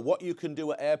 what you can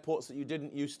do at airports that you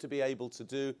didn't used to be able to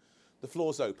do. The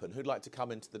floor's open. Who'd like to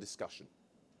come into the discussion?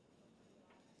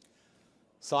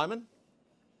 Simon?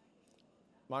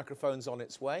 Microphone's on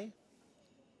its way.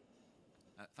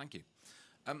 Thank you.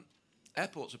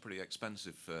 Airports are pretty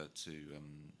expensive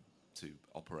to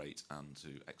operate and to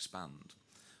expand,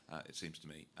 it seems to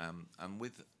me. And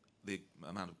with the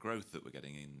amount of growth that we're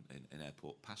getting in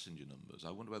airport passenger numbers,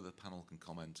 I wonder whether the panel can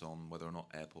comment on whether or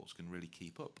not airports can really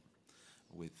keep up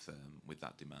with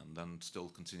that demand and still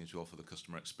continue to offer the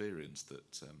customer experience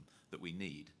that we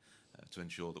need to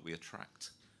ensure that we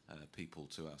attract people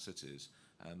to our cities.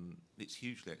 It's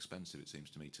hugely expensive, it seems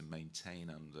to me, to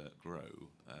maintain and grow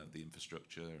the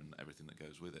infrastructure and everything that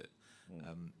goes with it.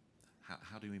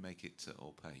 How do we make it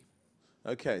all pay?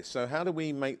 Okay, so how do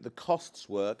we make the costs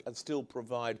work and still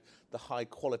provide the high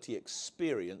quality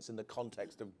experience in the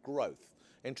context of growth?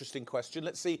 Interesting question.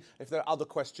 Let's see if there are other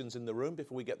questions in the room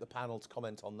before we get the panel to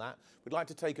comment on that. We'd like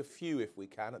to take a few if we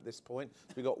can at this point.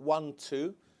 So we've got 1,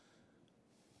 2.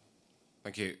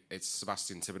 Thank you. It's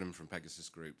Sebastian Tibbenham from Pegasus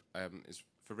Group. It's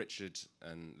for Richard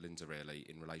and Linda, really,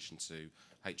 in relation to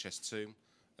HS2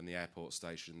 and the airport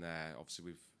station there.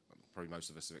 Obviously, probably most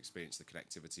of us have experienced the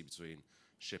connectivity between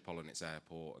Schiphol and its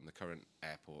airport, and the current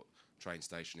airport train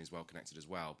station is well connected as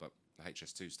well, but the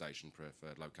HS2 station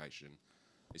preferred location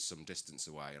is some distance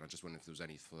away, and I just wonder if there was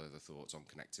any further thoughts on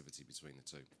connectivity between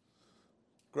the two.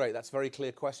 Great, that's a very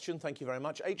clear question. Thank you very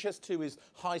much. HS2 is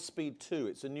High Speed 2.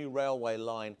 It's a new railway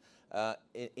line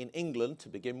in England to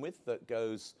begin with that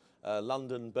goes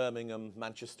London, Birmingham,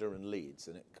 Manchester and Leeds,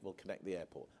 and it will connect the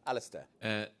airport. Alistair.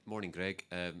 Morning, Greg.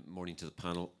 Morning to the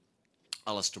panel.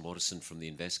 Alistair Morrison from the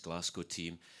Invest Glasgow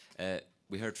team.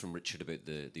 We heard from Richard about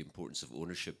the importance of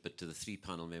ownership, but to the 3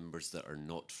 panel members that are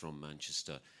not from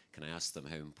Manchester, can I ask them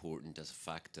how important as a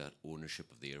factor ownership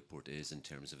of the airport is in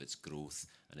terms of its growth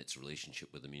and its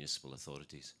relationship with the municipal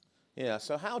authorities? Yeah,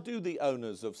 so how do the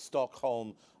owners of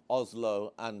Stockholm,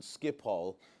 Oslo and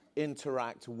Schiphol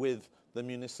interact with the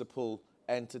municipal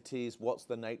entities? What's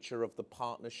the nature of the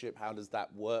partnership? How does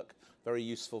that work? Very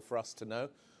useful for us to know.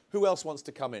 Who else wants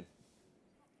to come in?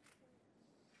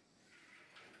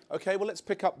 Okay, well, let's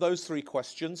pick up those 3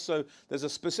 questions. So there's a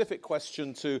specific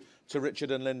question to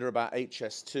Richard and Linda about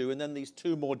HS2, and then these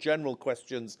 2 more general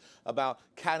questions about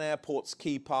can airports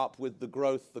keep up with the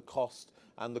growth, the cost,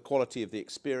 and the quality of the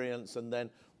experience, and then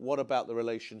what about the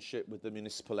relationship with the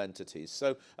municipal entities?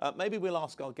 So maybe we'll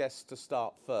ask our guests to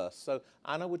start first. So,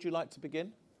 Anna, would you like to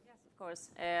begin? Yes, of course.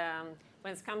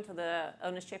 when it's come to the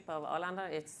ownership of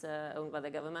Arlanda, it's owned by the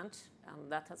government,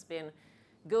 and that has been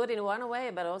good in one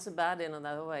way, but also bad in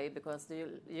another way, because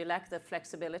you lack the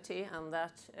flexibility, and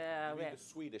that... the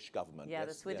Swedish government, yeah, yes?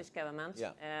 the Swedish government.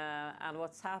 Yeah. And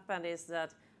what's happened is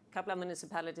that a couple of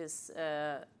municipalities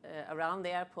around the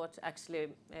airport actually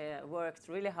worked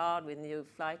really hard with new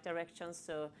flight directions,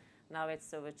 so now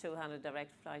it's over 200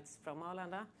 direct flights from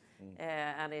Arlanda,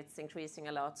 and it's increasing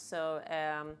a lot. So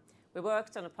we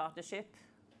worked on a partnership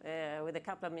with a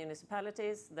couple of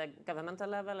municipalities, the governmental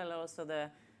level, and also the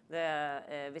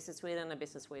Visit Sweden and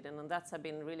Business Sweden, and that's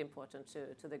been really important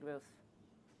to the growth.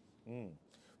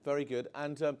 Very good.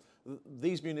 And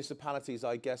these municipalities,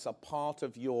 I guess, are part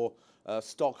of your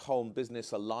Stockholm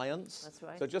Business Alliance. That's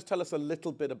right. So just tell us a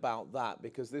little bit about that,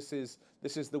 because this is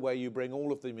the way you bring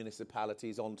all of the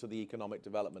municipalities onto the economic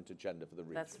development agenda for the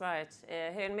region. That's right.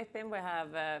 Here in MIPIM, we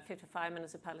have 55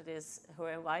 municipalities who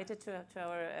are invited to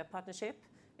our partnership.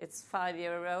 It's 5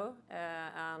 year a row,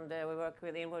 and we work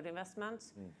with inward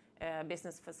investment,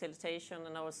 business facilitation,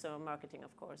 and also marketing,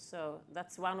 of course. So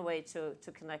that's one way to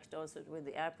connect also with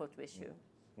the airport issue.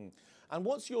 And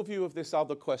what's your view of this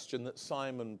other question that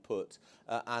Simon put,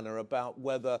 Anna, about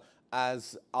whether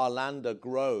as Arlanda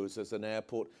grows as an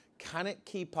airport, can it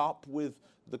keep up with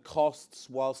the costs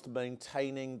whilst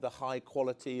maintaining the high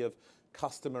quality of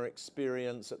customer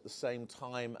experience at the same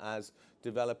time as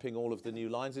developing all of the new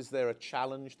lines? Is there a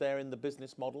challenge there in the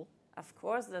business model? Of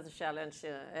course, there's a challenge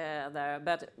there,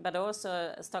 but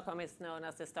also Stockholm is known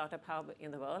as the startup hub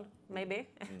in the world, maybe,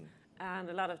 and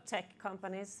a lot of tech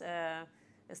companies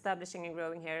establishing and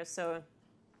growing here. So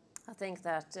I think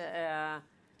that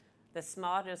the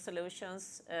smarter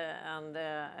solutions and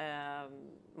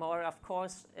more, of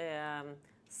course,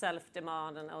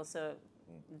 self-demand, and also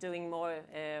doing more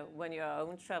when you are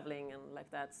own traveling and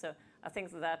like that. So I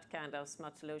think that kind of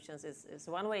smart solutions is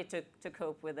one way to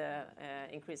cope with the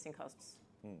increasing costs.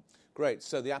 Great.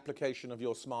 So the application of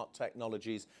your smart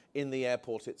technologies in the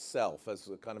airport itself as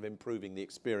a kind of improving the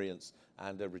experience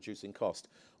and reducing cost.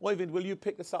 Oyvind, will you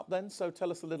pick this up then? So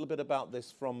tell us a little bit about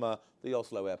this from the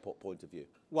Oslo airport point of view.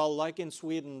 Well, like in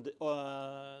Sweden,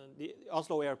 the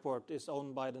Oslo airport is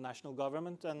owned by the national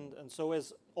government, and so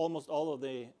is almost all of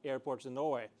the airports in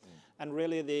Norway. And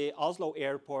really, the Oslo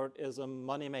airport is a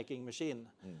money-making machine,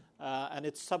 and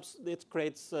it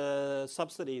creates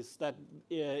subsidies that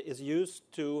is used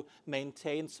to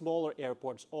maintain smaller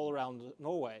airports all around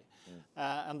Norway.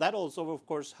 And that also, of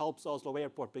course, helps Oslo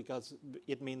airport because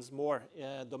it means more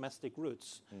domestic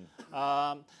routes.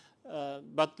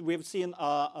 But we've seen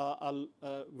a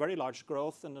very large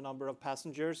growth in the number of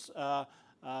passengers,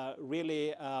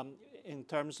 really in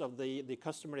terms of the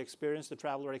customer experience, the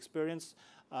traveler experience.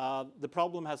 The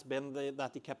problem has been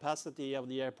that the capacity of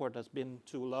the airport has been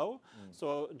too low.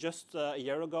 So just a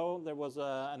year ago, there was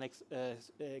an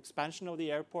expansion of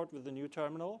the airport with the new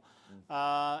terminal,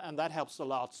 and that helps a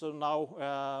lot. So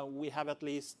now we have at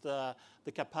least the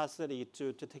capacity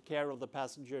to take care of the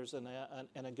passengers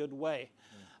in a good way.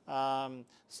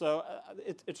 So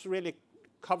it's really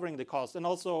covering the cost. And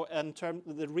also in terms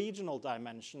of the regional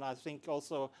dimension, I think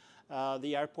also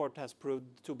the airport has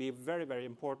proved to be very, very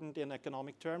important in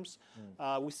economic terms.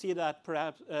 We see that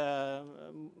perhaps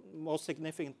most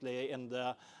significantly in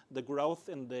the growth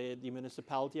in the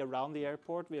municipality around the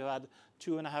airport. We had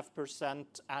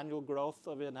 2.5% annual growth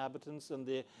of inhabitants in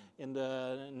the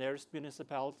nearest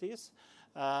municipalities,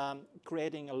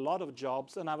 creating a lot of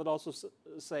jobs. And I would also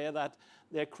say that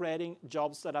they're creating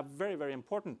jobs that are very, very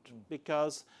important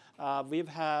because we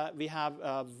have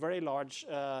a very large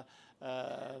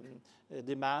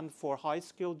demand for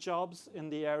high-skilled jobs in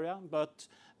the area, but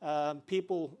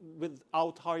people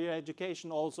without higher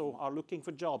education also are looking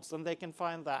for jobs, and they can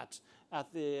find that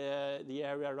at the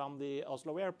area around the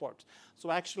Oslo airport. So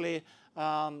actually,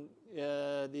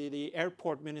 the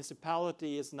airport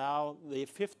municipality is now the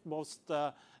fifth most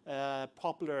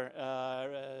popular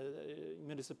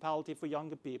municipality for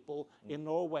younger people in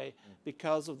Norway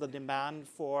because of the demand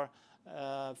for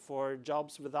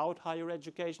jobs without higher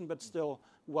education, but still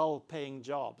well-paying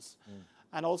jobs.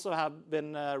 And also have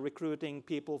been recruiting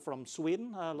people from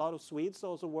Sweden. A lot of Swedes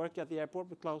also work at the airport,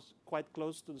 quite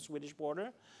close to the Swedish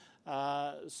border.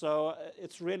 So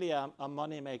it's really a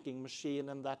money-making machine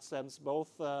in that sense, both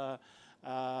for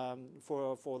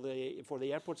the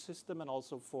airport system and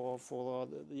also for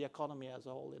the economy as a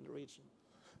whole in the region.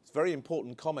 It's a very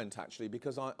important comment, actually,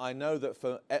 because I know that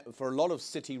for a lot of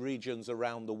city regions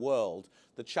around the world,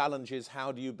 the challenge is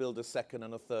how do you build a second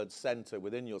and a third centre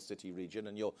within your city region,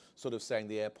 and you're sort of saying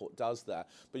the airport does that.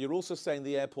 But you're also saying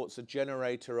the airport's a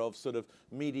generator of sort of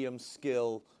medium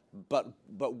skill but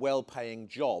well-paying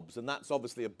jobs, and that's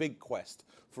obviously a big quest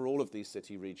for all of these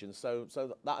city regions. So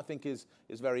that I think is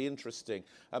very interesting.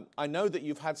 I know that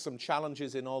you've had some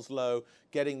challenges in Oslo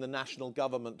getting the national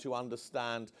government to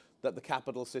understand that the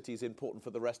capital city is important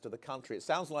for the rest of the country. It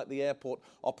sounds like the airport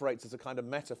operates as a kind of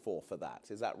metaphor for that.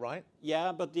 Is that right?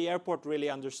 Yeah, but the airport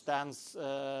really understands,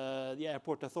 the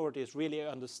airport authorities really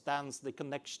understands the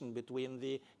connection between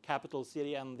the capital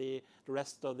city and the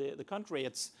rest of the country.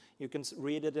 You can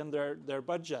read it in their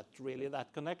budget, really,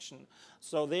 that connection.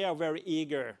 So they are very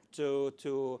eager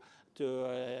to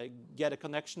get a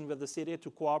connection with the city,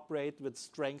 to cooperate with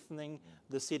strengthening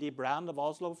the city brand of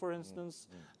Oslo, for instance,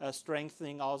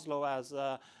 strengthening Oslo as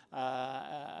an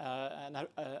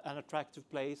attractive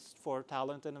place for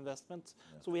talent and investment.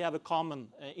 So we have a common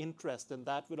interest in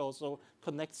that, which also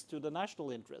connects to the national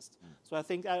interest. So I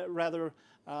think I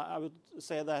would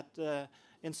say that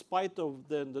in spite of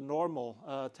the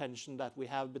normal tension that we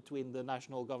have between the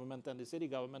national government and the city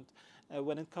government,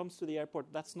 when it comes to the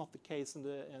airport, that's not the case in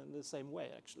the same way,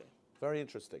 actually. Very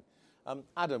interesting.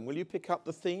 Adam, will you pick up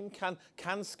the theme? Can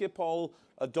Schiphol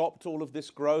adopt all of this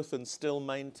growth and still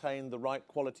maintain the right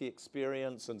quality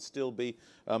experience and still be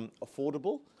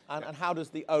affordable? And how does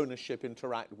the ownership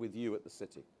interact with you at the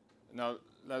city? Now,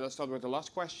 let us start with the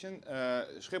last question.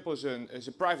 Schiphol is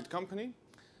a private company,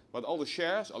 but all the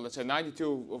shares, or let's say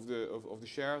 92 of the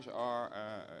shares, are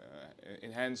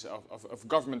in hands of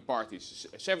government parties.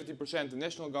 70% the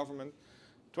national government,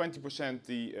 20%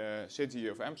 the city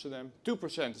of Amsterdam,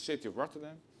 2% the city of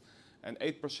Rotterdam, and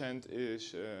 8%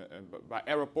 is by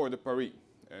Aerotropolis.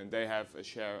 And they have a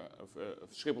share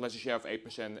Schiphol has a share of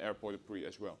 8%, Aerotropolis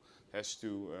as well. Has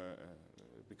to,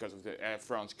 because of the Air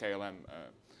France KLM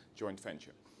joint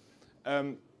venture.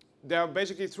 There are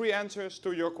basically three answers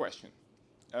to your question.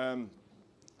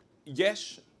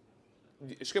 Yes,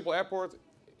 Schiphol Airport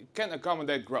can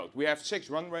accommodate growth. We have 6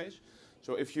 runways.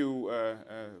 So if you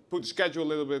put the schedule a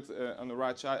little bit on the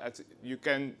right side, you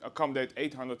can accommodate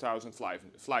 800,000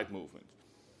 flight movement.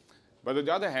 But on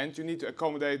the other hand, you need to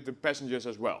accommodate the passengers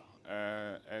as well.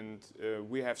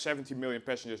 We have 70 million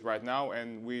passengers right now,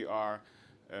 and we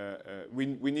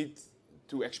need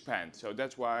to expand. So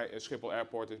that's why Schiphol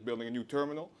Airport is building a new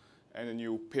terminal and a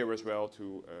new pier as well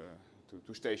to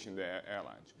station their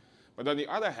airlines. But on the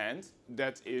other hand,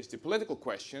 that is the political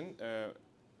question.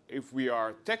 If we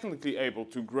are technically able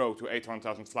to grow to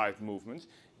 800,000 flight movements,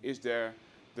 is there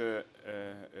the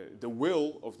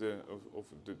will of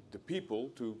the people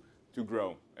to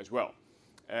grow as well?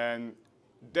 And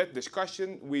that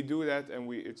discussion, we do that,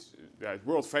 and it's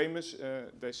world famous,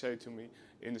 they say to me,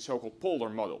 in the so-called polder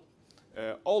model.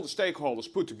 All the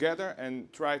stakeholders put together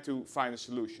and try to find a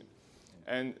solution.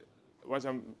 And what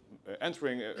I'm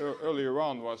answering earlier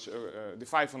on was the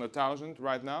 500,000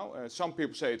 right now. Some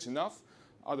people say it's enough.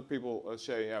 Other people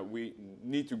say we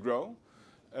need to grow.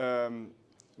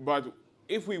 But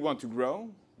if we want to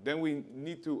grow, then we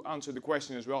need to answer the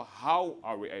question as well, how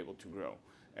are we able to grow?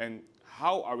 And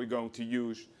how are we going to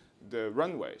use the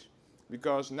runways?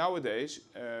 Because nowadays,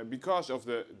 because of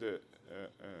the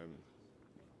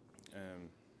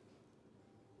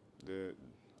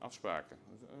afspraken,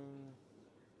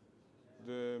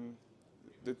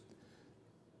 the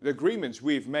agreements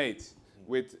we've made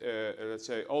with, let's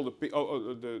say, all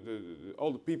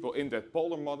the people in that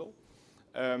polar model,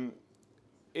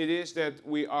 it is that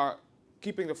we are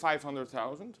keeping the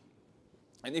 500,000,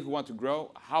 and if we want to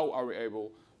grow, how are we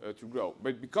able to grow?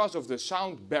 But because of the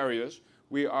sound barriers,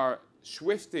 we are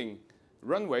swifting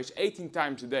runways 18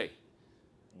 times a day,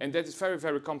 and that is very,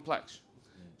 very complex.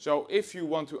 So if you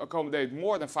want to accommodate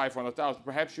more than 500,000,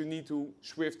 perhaps you need to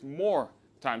swift more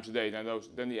times a day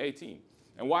than the 18.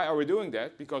 And why are we doing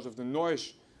that? Because of the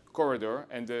noise corridor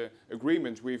and the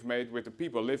agreements we've made with the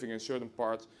people living in certain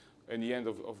parts in the end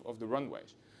of the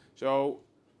runways. So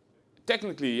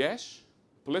technically, yes.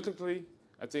 Politically,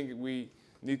 I think we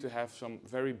need to have some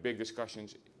very big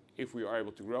discussions if we are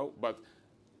able to grow. But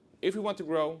if we want to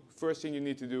grow, first thing you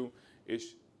need to do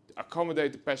is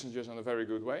accommodate the passengers in a very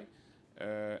good way.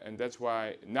 And that's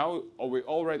why now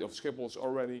Schiphol is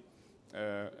already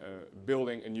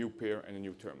building a new pier and a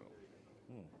new terminal.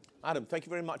 Adam, thank you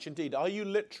very much indeed. Are you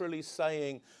literally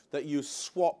saying that you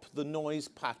swap the noise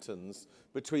patterns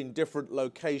between different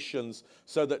locations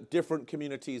so that different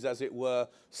communities, as it were,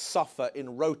 suffer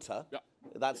in rota? Yeah.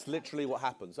 That's literally what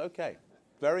happens. Okay,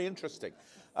 very interesting.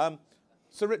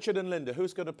 So Richard and Linda,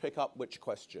 who's going to pick up which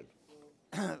question?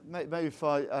 Maybe if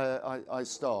I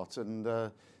start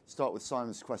with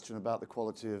Simon's question about the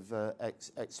quality of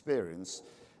experience.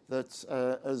 That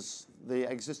as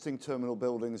the existing terminal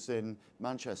buildings in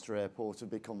Manchester Airport have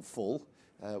become full,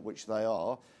 which they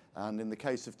are, And in the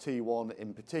case of T1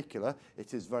 in particular,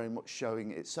 it is very much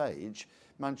showing its age.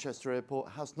 Manchester Airport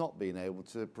has not been able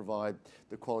to provide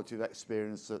the quality of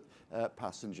experience that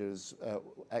passengers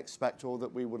expect or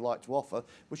that we would like to offer,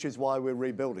 which is why we're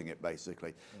rebuilding it,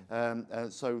 basically.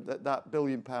 So that £1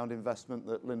 billion investment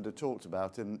that Linda talked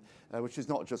about, which is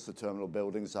not just the terminal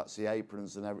buildings, that's the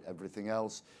aprons and everything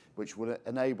else, which will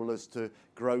enable us to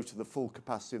grow to the full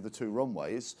capacity of the 2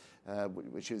 runways,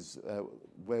 which is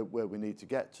where we need to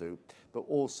get to, but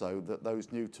also that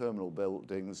those new terminal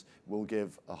buildings will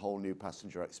give a whole new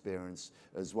passenger experience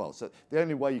as well. So the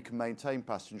only way you can maintain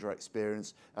passenger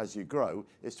experience as you grow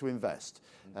is to invest.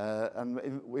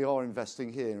 And we are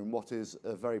investing here in what is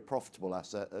a very profitable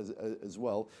asset as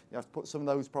well. You have to put some of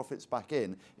those profits back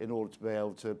in order to be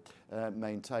able to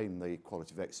maintain the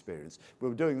quality of experience. We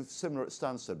were doing similar at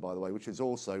Stansted, by the way, which is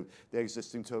also the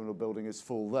existing terminal building is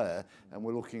full there, and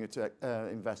we're looking at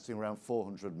investing around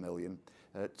 400 million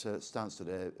at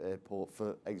Stansted Airport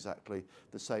for exactly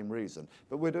the same reason.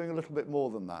 But we're doing a little bit more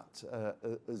than that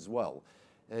as well,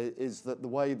 is that the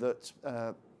way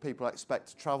that people expect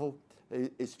to travel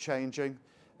is changing.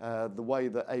 The way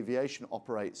that aviation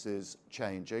operates is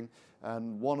changing.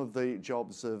 And one of the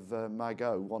jobs of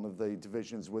MAGO, one of the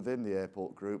divisions within the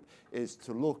airport group, is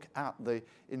to look at the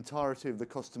entirety of the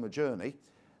customer journey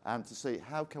and to see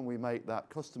how can we make that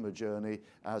customer journey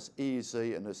as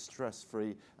easy and as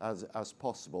stress-free as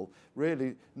possible.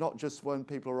 Really, not just when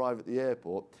people arrive at the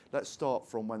airport. Let's start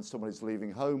from when somebody's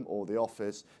leaving home or the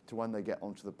office to when they get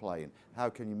onto the plane. How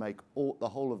can you make the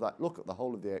whole of that, look at the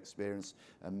whole of the experience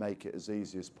and make it as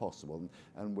easy as possible?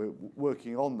 And we're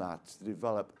working on that to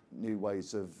develop new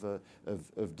ways of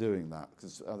doing that,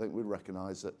 because I think we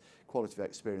recognise that quality of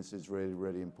experience is really,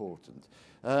 really important.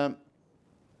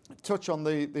 Touch on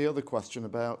the other question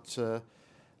about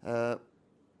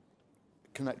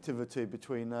connectivity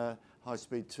between High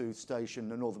Speed 2 station,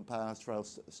 the Northern Powerhouse Rail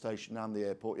station and the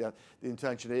airport. Yeah, the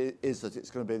intention is that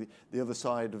it's going to be the other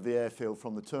side of the airfield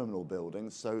from the terminal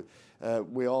buildings. So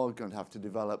we are going to have to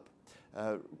develop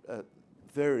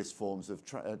various forms of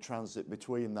transit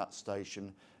between that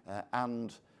station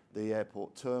and the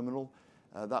airport terminal.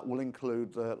 That will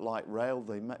include light rail.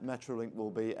 The Metrolink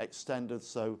will be extended,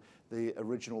 so the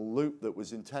original loop that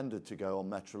was intended to go on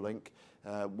Metrolink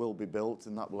will be built,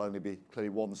 and that will only be clearly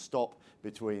one stop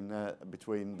between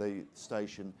the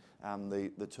station and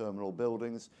the terminal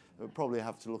buildings. We'll probably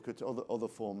have to look at other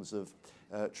forms of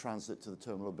transit to the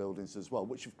terminal buildings as well,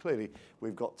 which clearly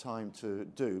we've got time to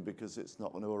do because it's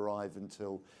not going to arrive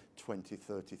until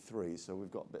 2033, so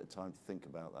we've got a bit of time to think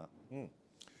about that.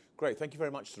 Great, thank you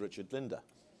very much, Sir Richard. Linda?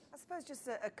 I suppose just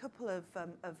a couple of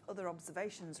other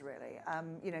observations, really.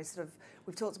 You know, sort of,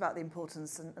 we've talked about the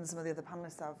importance, and some of the other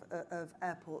panellists have, of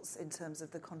airports in terms of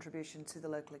the contribution to the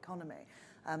local economy.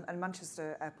 And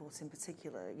Manchester Airport in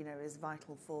particular, you know, is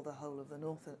vital for the whole of the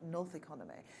north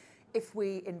economy. If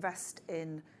we invest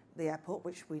in the airport,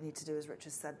 which we need to do, as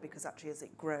Richard said, because actually as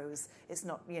it grows, it's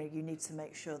not, you know, you need to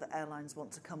make sure that airlines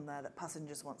want to come there, that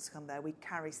passengers want to come there. We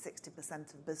carry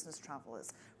 60% of business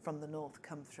travellers from the north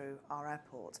come through our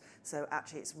airport. So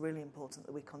actually it's really important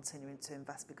that we continue to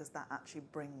invest, because that actually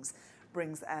brings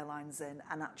airlines in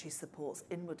and actually supports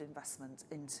inward investment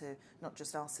into not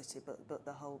just our city but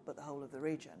the whole of the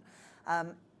region.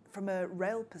 From a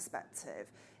rail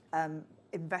perspective,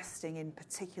 investing in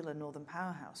particular Northern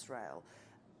Powerhouse Rail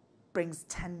brings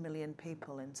 10 million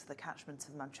people into the catchment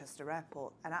of Manchester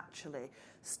Airport, and actually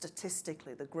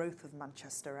statistically the growth of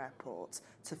Manchester Airport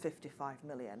to 55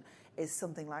 million is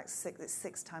something like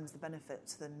six times the benefit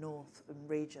to the north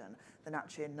region than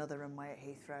actually another runway at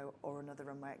Heathrow or another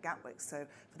runway at Gatwick. So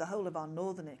for the whole of our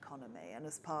northern economy, and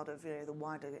as part of, you know, the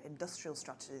wider industrial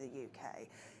strategy of the UK,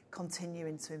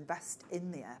 continuing to invest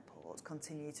in the airport,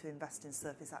 continue to invest in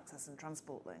surface access and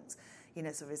transport links, you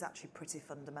know, so it's actually pretty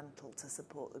fundamental to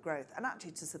support the growth and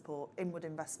actually to support inward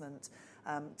investment,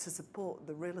 to support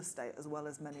the real estate as well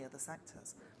as many other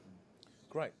sectors.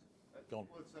 Great. Go on.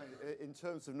 I would say, in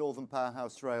terms of Northern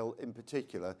Powerhouse Rail in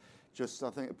particular, just I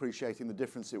think appreciating the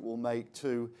difference it will make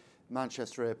to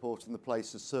Manchester Airport and the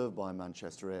places served by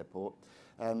Manchester Airport.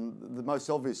 The most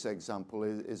obvious example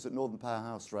is that Northern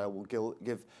Powerhouse Rail will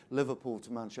give Liverpool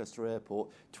to Manchester Airport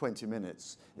 20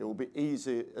 minutes. It will be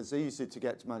as easy to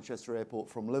get to Manchester Airport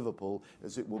from Liverpool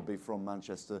as it would be from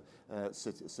Manchester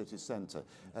city centre.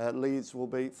 Leeds will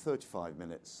be 35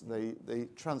 minutes. The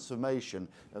transformation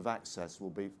of access will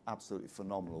be absolutely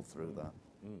phenomenal through that.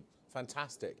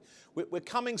 Fantastic. We're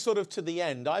coming sort of to the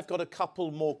end. I've got a couple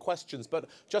more questions, but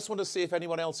just want to see if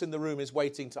anyone else in the room is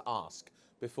waiting to ask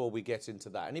before we get into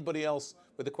that. Anybody else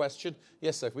with a question?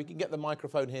 Yes, sir. If we can get the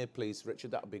microphone here, please, Richard,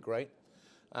 that would be great.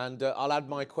 And I'll add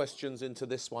my questions into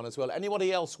this one as well.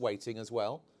 Anybody else waiting as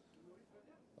well?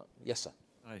 Yes, sir.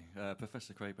 Hi,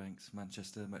 Professor Craybanks,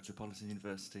 Manchester Metropolitan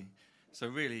University. So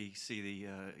really see the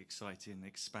exciting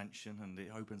expansion, and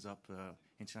it opens up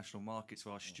international markets for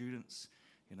our students.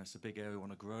 You know, it's a big area we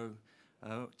want to grow.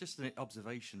 Just an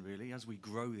observation, really, as we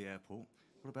grow the airport,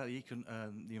 what about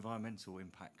the environmental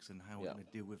impacts and how we're going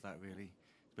to deal with that, really,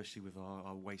 especially with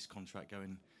our waste contract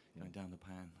going down the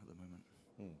pan at the moment?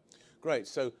 Great.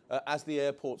 So as the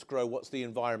airports grow, what's the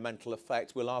environmental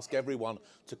effect? We'll ask everyone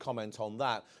to comment on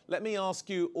that. Let me ask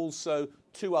you also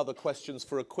two other questions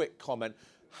for a quick comment.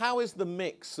 How is the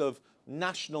mix of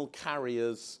national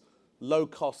carriers,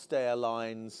 low-cost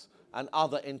airlines, and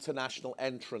other international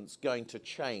entrants going to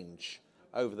change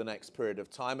over the next period of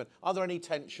time? And are there any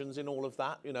tensions in all of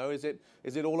that? You know, is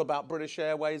it all about British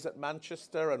Airways at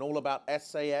Manchester and all about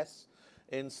SAS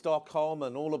in Stockholm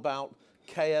and all about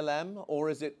KLM, or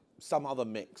is it some other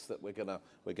mix that we're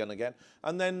gonna get?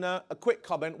 And then a quick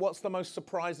comment: what's the most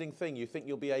surprising thing you think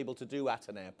you'll be able to do at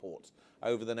an airport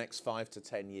over the next 5 to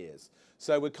 10 years?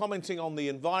 So we're commenting on the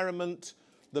environment,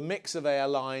 the mix of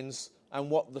airlines, and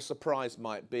what the surprise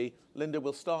might be. Linda,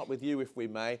 we'll start with you if we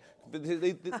may.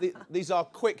 These are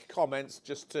quick comments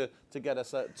just to get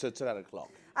us to 10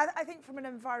 o'clock. I think from an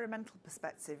environmental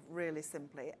perspective, really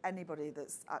simply, anybody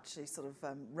that's actually sort of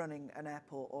running an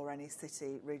airport or any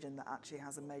city region that actually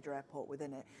has a major airport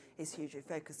within it is hugely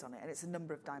focused on it. And it's a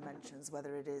number of dimensions,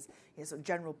 whether it is sort of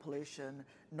general pollution,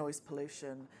 noise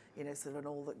pollution, sort of and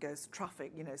all that goes,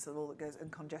 traffic, sort of all that goes, and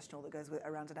congestion, all that goes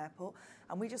around an airport.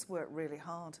 And we just work really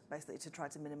hard, basically, to try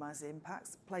to minimise the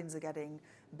impacts. Planes are getting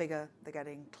bigger, they're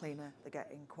getting cleaner, they're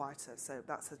getting quieter. So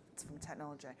that's from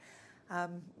technology.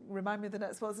 Remind me the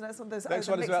next one. The next one. Next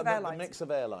one is about the mix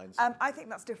of airlines. I think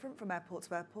that's different from airport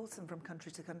to airport and from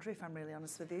country to country, if I'm really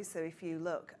honest with you. So if you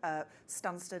look,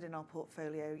 Stansted in our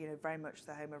portfolio, very much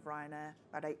the home of Ryanair.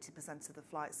 About 80% of the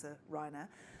flights are Ryanair.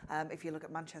 If you look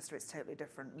at Manchester, it's totally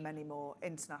different. Many more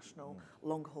international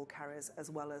long-haul carriers,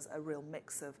 as well as a real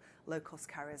mix of low-cost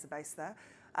carriers are based there.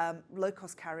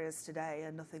 Low-cost carriers today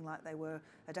are nothing like they were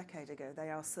a decade ago. They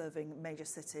are serving major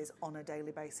cities on a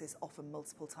daily basis, often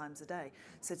multiple times a day.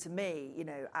 So to me,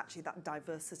 actually that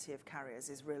diversity of carriers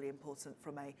is really important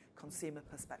from a consumer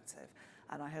perspective,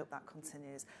 and I hope that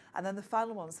continues. And then the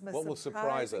final one's the most what will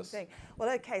surprise us? Thing. Well,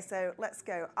 okay, so let's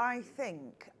go. I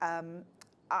think,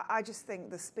 I just think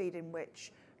the speed in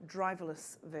which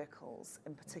driverless vehicles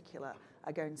in particular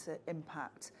are going to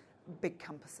impact big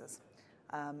campuses.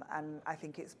 And I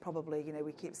think it's probably,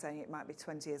 we keep saying it might be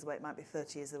 20 years away, it might be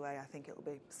 30 years away. I think it'll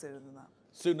be sooner than that.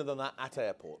 Sooner than that at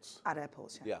airports? At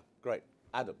airports, yeah. Yeah, great.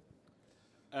 Adam?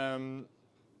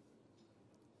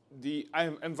 The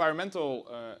environmental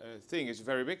thing is a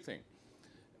very big thing.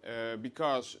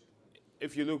 Because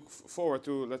if you look forward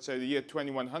to, let's say, the year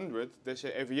 2100, they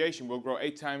say aviation will grow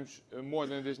 8 times more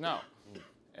than it is now.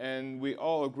 And we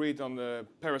all agreed on the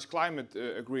Paris climate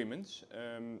agreements.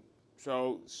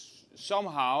 So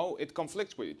somehow it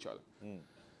conflicts with each other.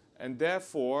 And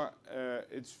therefore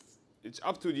it's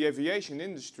up to the aviation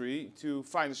industry to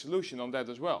find a solution on that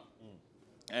as well.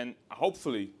 And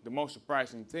hopefully the most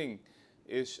surprising thing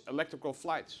is electrical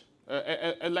flights,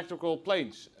 electrical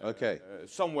planes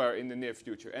somewhere in the near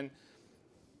future. And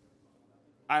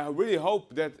I really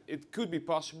hope that it could be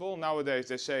possible. Nowadays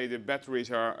they say the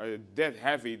batteries are that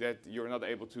heavy that you're not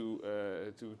able to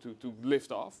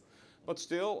lift off. But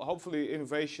still, hopefully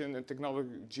innovation and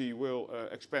technology will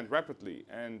expand rapidly,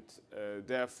 and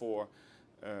therefore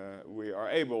we are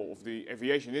able, the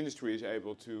aviation industry is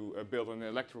able to build an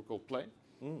electrical plane.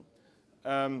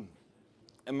 And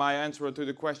my answer to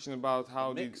the question about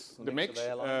how the mix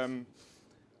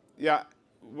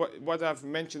what I've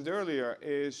mentioned earlier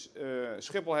is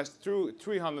Schiphol has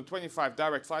 325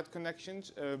 direct flight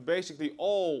connections, basically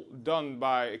all done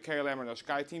by KLM and our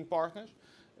SkyTeam partners.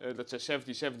 Let's say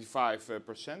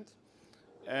 70-75%.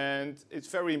 And it's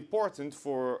very important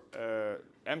for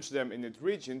Amsterdam in its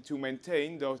region to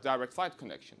maintain those direct flight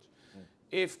connections.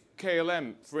 If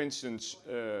KLM, for instance,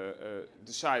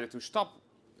 decided to stop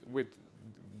with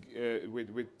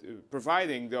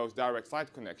providing those direct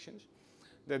flight connections,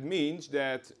 that means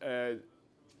that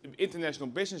international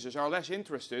businesses are less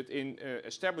interested in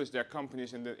establish their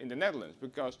companies in the Netherlands,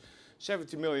 because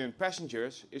 70 million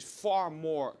passengers is far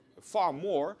more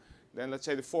than, let's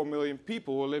say, the 4 million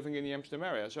people who are living in the Amsterdam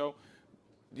area. So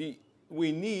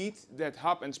we need that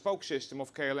hub and spoke system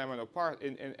of KLM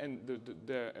and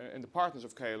the partners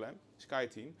of KLM,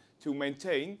 SkyTeam, to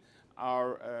maintain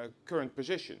our current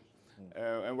position.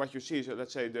 And what you see is,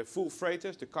 let's say, the full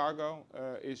freighters, the cargo,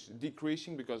 is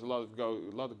decreasing because a lot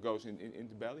of goes in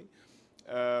the belly.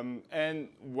 And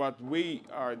what we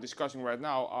are discussing right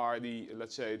now are the,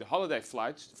 let's say, the holiday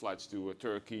flights, the flights to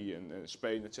Turkey and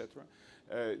Spain, etc.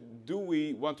 Do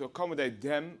we want to accommodate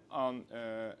them on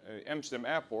Amsterdam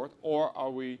Airport, or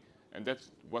are we, and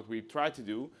that's what we try to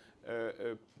do,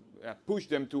 push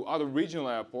them to other regional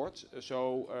airports?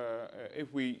 So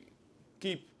if we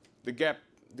keep the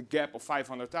gap of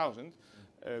 500,000,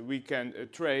 we can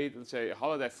trade, let's say, a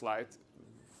holiday flight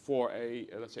for a,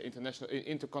 let's say,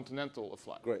 intercontinental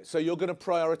flight. Great. So you're going to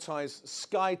prioritise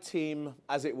SkyTeam,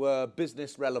 as it were,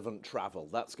 business relevant travel.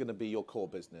 That's going to be your core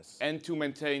business. And to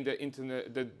maintain the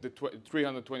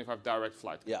 325 direct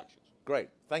flight connections. Yeah. Great.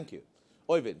 Thank you.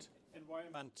 Oyvind.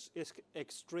 Environment is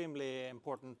extremely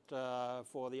important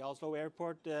for the Oslo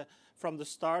airport. From the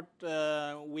start,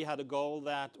 we had a goal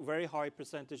that very high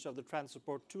percentage of the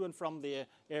transport to and from the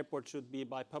airport should be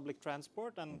by public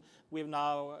transport, and we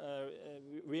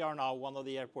are now one of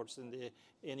the airports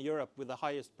in Europe with the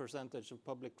highest percentage of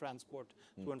public transport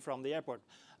to and from the airport.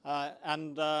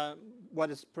 And what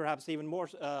is perhaps even more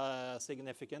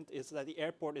significant is that the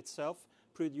airport itself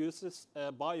produces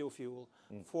biofuel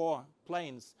for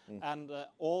planes, and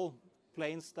all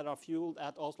planes that are fueled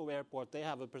at Oslo Airport, they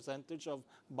have a percentage of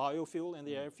biofuel in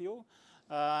the air fuel,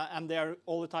 and they are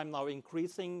all the time now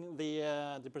increasing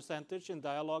the percentage in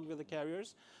dialogue with the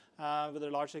carriers, with a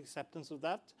large acceptance of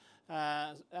that.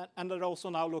 And they're also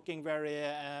now looking very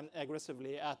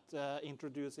aggressively at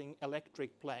introducing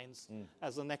electric planes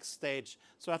as the next stage.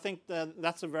 So I think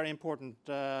that's a very important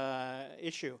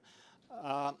issue.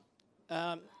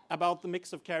 About the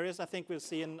mix of carriers, I think we've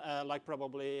seen, like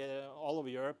probably all of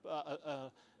Europe,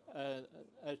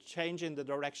 a change in the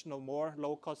direction of more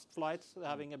low-cost flights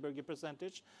having a bigger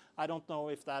percentage. I don't know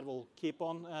if that will keep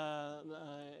on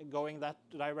going that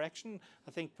direction.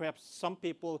 I think perhaps some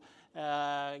people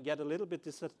get a little bit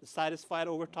dissatisfied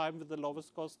over time with the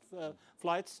lowest cost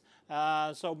flights.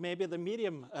 So maybe the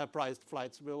medium-priced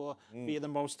flights will be the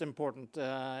most important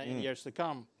in years to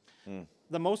come.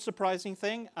 The most surprising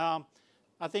thing,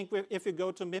 I think if you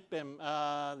go to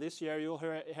MIPIM this year, you'll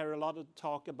hear a lot of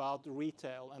talk about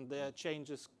retail and the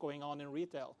changes going on in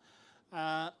retail.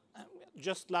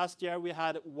 Just last year, we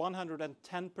had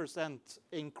 110%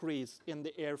 increase in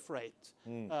the air freight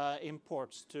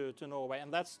imports to Norway,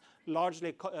 and that's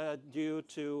largely due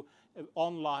to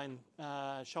online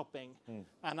shopping.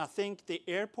 And I think the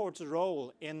airport's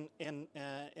role in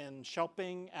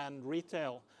shopping and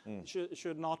retail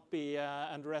should not be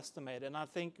underestimated. And I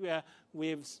think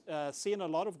we've seen a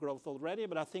lot of growth already,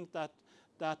 but I think that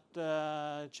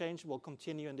change will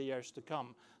continue in the years to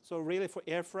come. So really for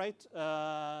air freight,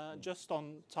 just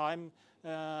on time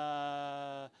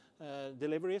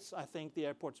deliveries, I think the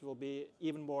airports will be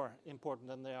even more important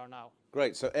than they are now.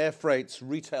 Great. So air freights,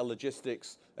 retail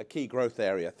logistics, a key growth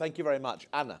area. Thank you very much.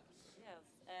 Anna.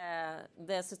 Yes.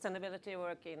 The sustainability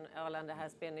work in Arlanda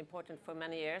has been important for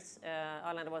many years.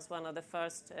 Arlanda was one of the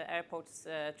first airports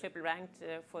triple ranked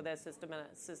for their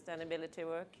sustainability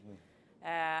work.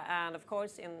 And of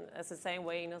course, as the same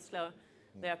way in Oslo,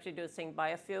 they are producing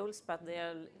biofuels, but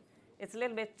it's a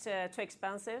little bit too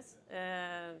expensive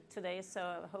today,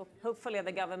 so hopefully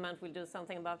the government will do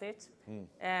something about it.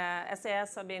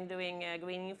 SAS have been doing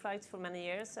greening flights for many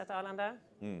years at Arlanda.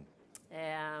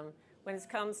 When it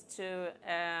comes to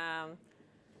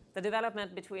the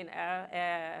development between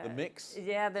the mix?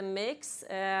 Yeah, the mix.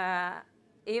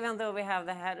 Even though we have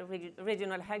the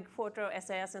regional headquarters of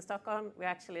SAS in Stockholm, we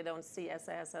actually don't see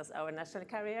SAS as our national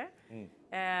carrier.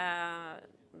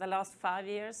 The last 5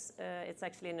 years, it's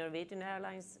actually Norwegian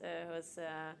Airlines who's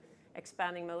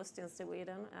expanding most in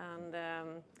Sweden. And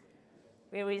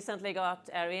we recently got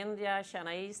Air India,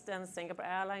 China Eastern, Singapore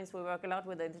Airlines. We work a lot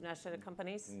with the international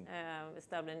companies,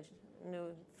 establishing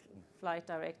new flight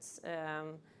directs.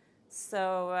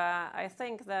 So I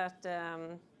think that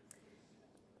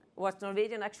what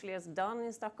Norwegian actually has done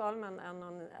in Stockholm and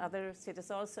on other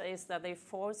cities also is that they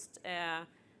forced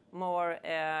more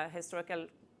historical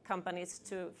companies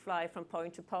to fly from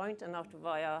point to point and not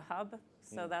via a hub.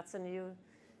 So that's a new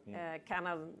kind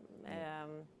of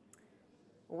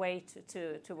way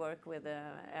to work with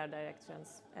air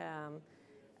directions.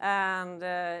 And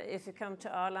if you come to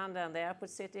Arlanda and the airport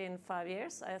city in 5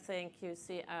 years, I think you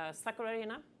see a soccer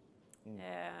arena.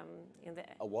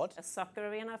 A what? A soccer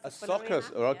arena. A soccer,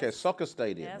 arena. Okay, Yes. soccer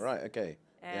stadium, Yes. right, okay.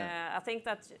 Yeah. I think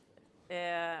that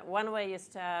one way is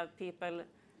to have people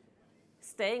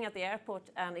staying at the airport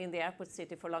and in the airport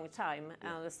city for a long time,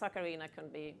 and the soccer arena can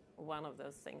be one of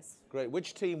those things. Great.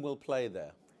 Which team will play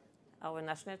there? Our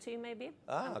national team, maybe.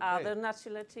 And okay. other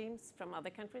national teams from other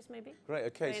countries, maybe. Great,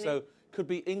 okay, Training. so could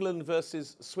be England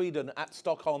versus Sweden at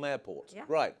Stockholm Airport. Yeah.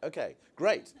 Right, okay,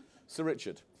 great. Sir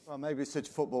Richard. Well, maybe City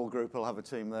Football Group will have a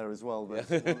team there as well. But,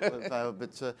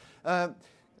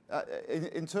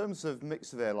 in terms of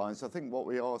mix of airlines, I think what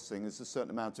we are seeing is a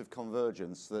certain amount of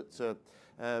convergence that,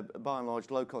 by and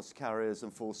large, low-cost carriers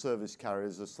and full-service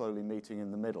carriers are slowly meeting in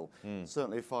the middle.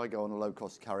 Certainly, if I go on a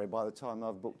low-cost carrier, by the time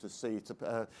I've booked a seat,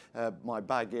 my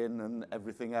bag in and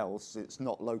everything else, it's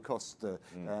not low-cost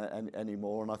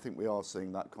anymore, and I think we are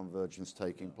seeing that convergence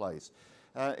taking place.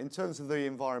 In terms of the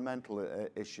environmental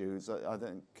issues, I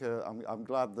think I'm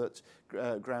glad that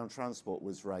ground transport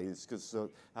was raised, because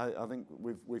I think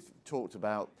we've talked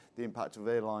about the impact of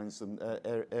airlines and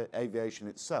aviation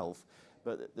itself,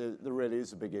 but there really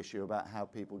is a big issue about how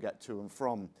people get to and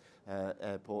from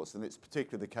airports, and it's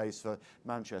particularly the case for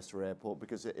Manchester Airport,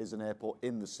 because it is an airport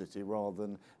in the city rather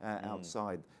than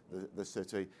outside the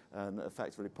city, and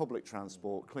effectively public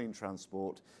transport, clean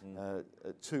transport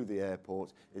to the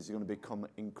airport is going to become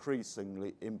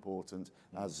increasingly important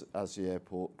as the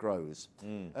airport grows.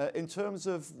 In terms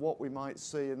of what we might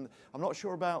see, and I'm not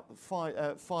sure about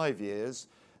 5 years,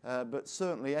 but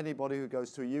certainly anybody who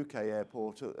goes to a UK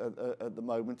airport at the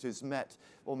moment is met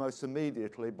almost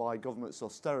immediately by government's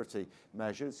austerity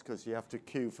measures, because you have to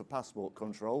queue for passport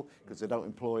control because they don't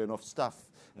employ enough staff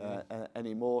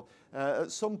anymore.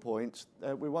 At some point,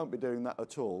 we won't be doing that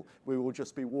at all. We will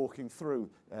just be walking through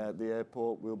the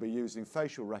airport. We'll be using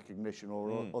facial recognition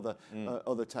or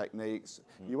other techniques.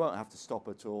 You won't have to stop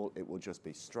at all. It will just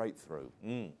be straight through.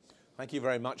 Thank you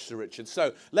very much, Sir Richard.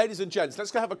 So, ladies and gents,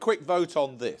 let's go have a quick vote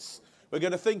on this. We're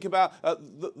going to think about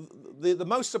the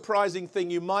most surprising thing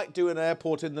you might do in an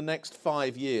airport in the next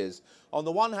 5 years. On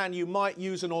the one hand, you might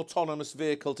use an autonomous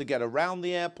vehicle to get around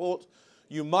the airport.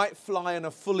 You might fly in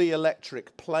a fully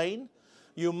electric plane.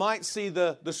 You might see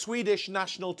the Swedish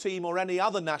national team or any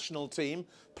other national team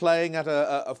playing at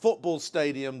a football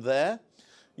stadium there.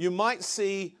 You might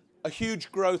see a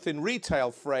huge growth in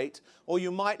retail freight, or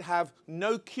you might have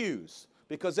no queues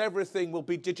because everything will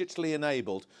be digitally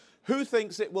enabled. Who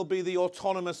thinks it will be the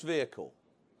autonomous vehicle?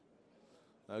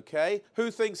 Okay.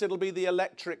 Who thinks it'll be the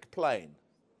electric plane?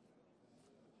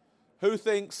 Who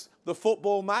thinks the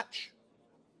football match?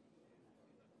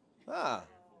 Ah,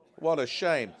 what a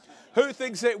shame. Who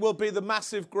thinks it will be the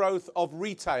massive growth of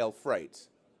retail freight?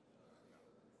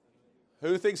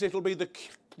 Who thinks it'll be the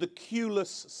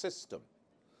queueless system?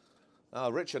 Oh,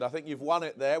 Richard, I think you've won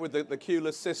it there with the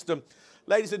queueless system.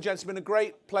 Ladies and gentlemen, a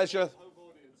great pleasure. Home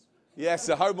audience. Yes,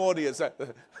 a home audience.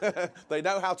 They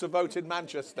know how to vote in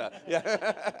Manchester.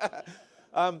 Yeah.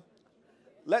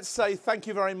 Let's say thank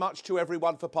you very much to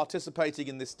everyone for participating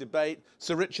in this debate.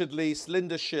 Sir Richard Leese,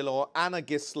 Linda Schiller, Anna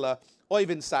Gisler,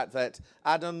 Oyvind Satvet,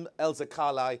 Adam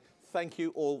Elzakalai. Thank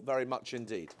you all very much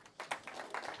indeed.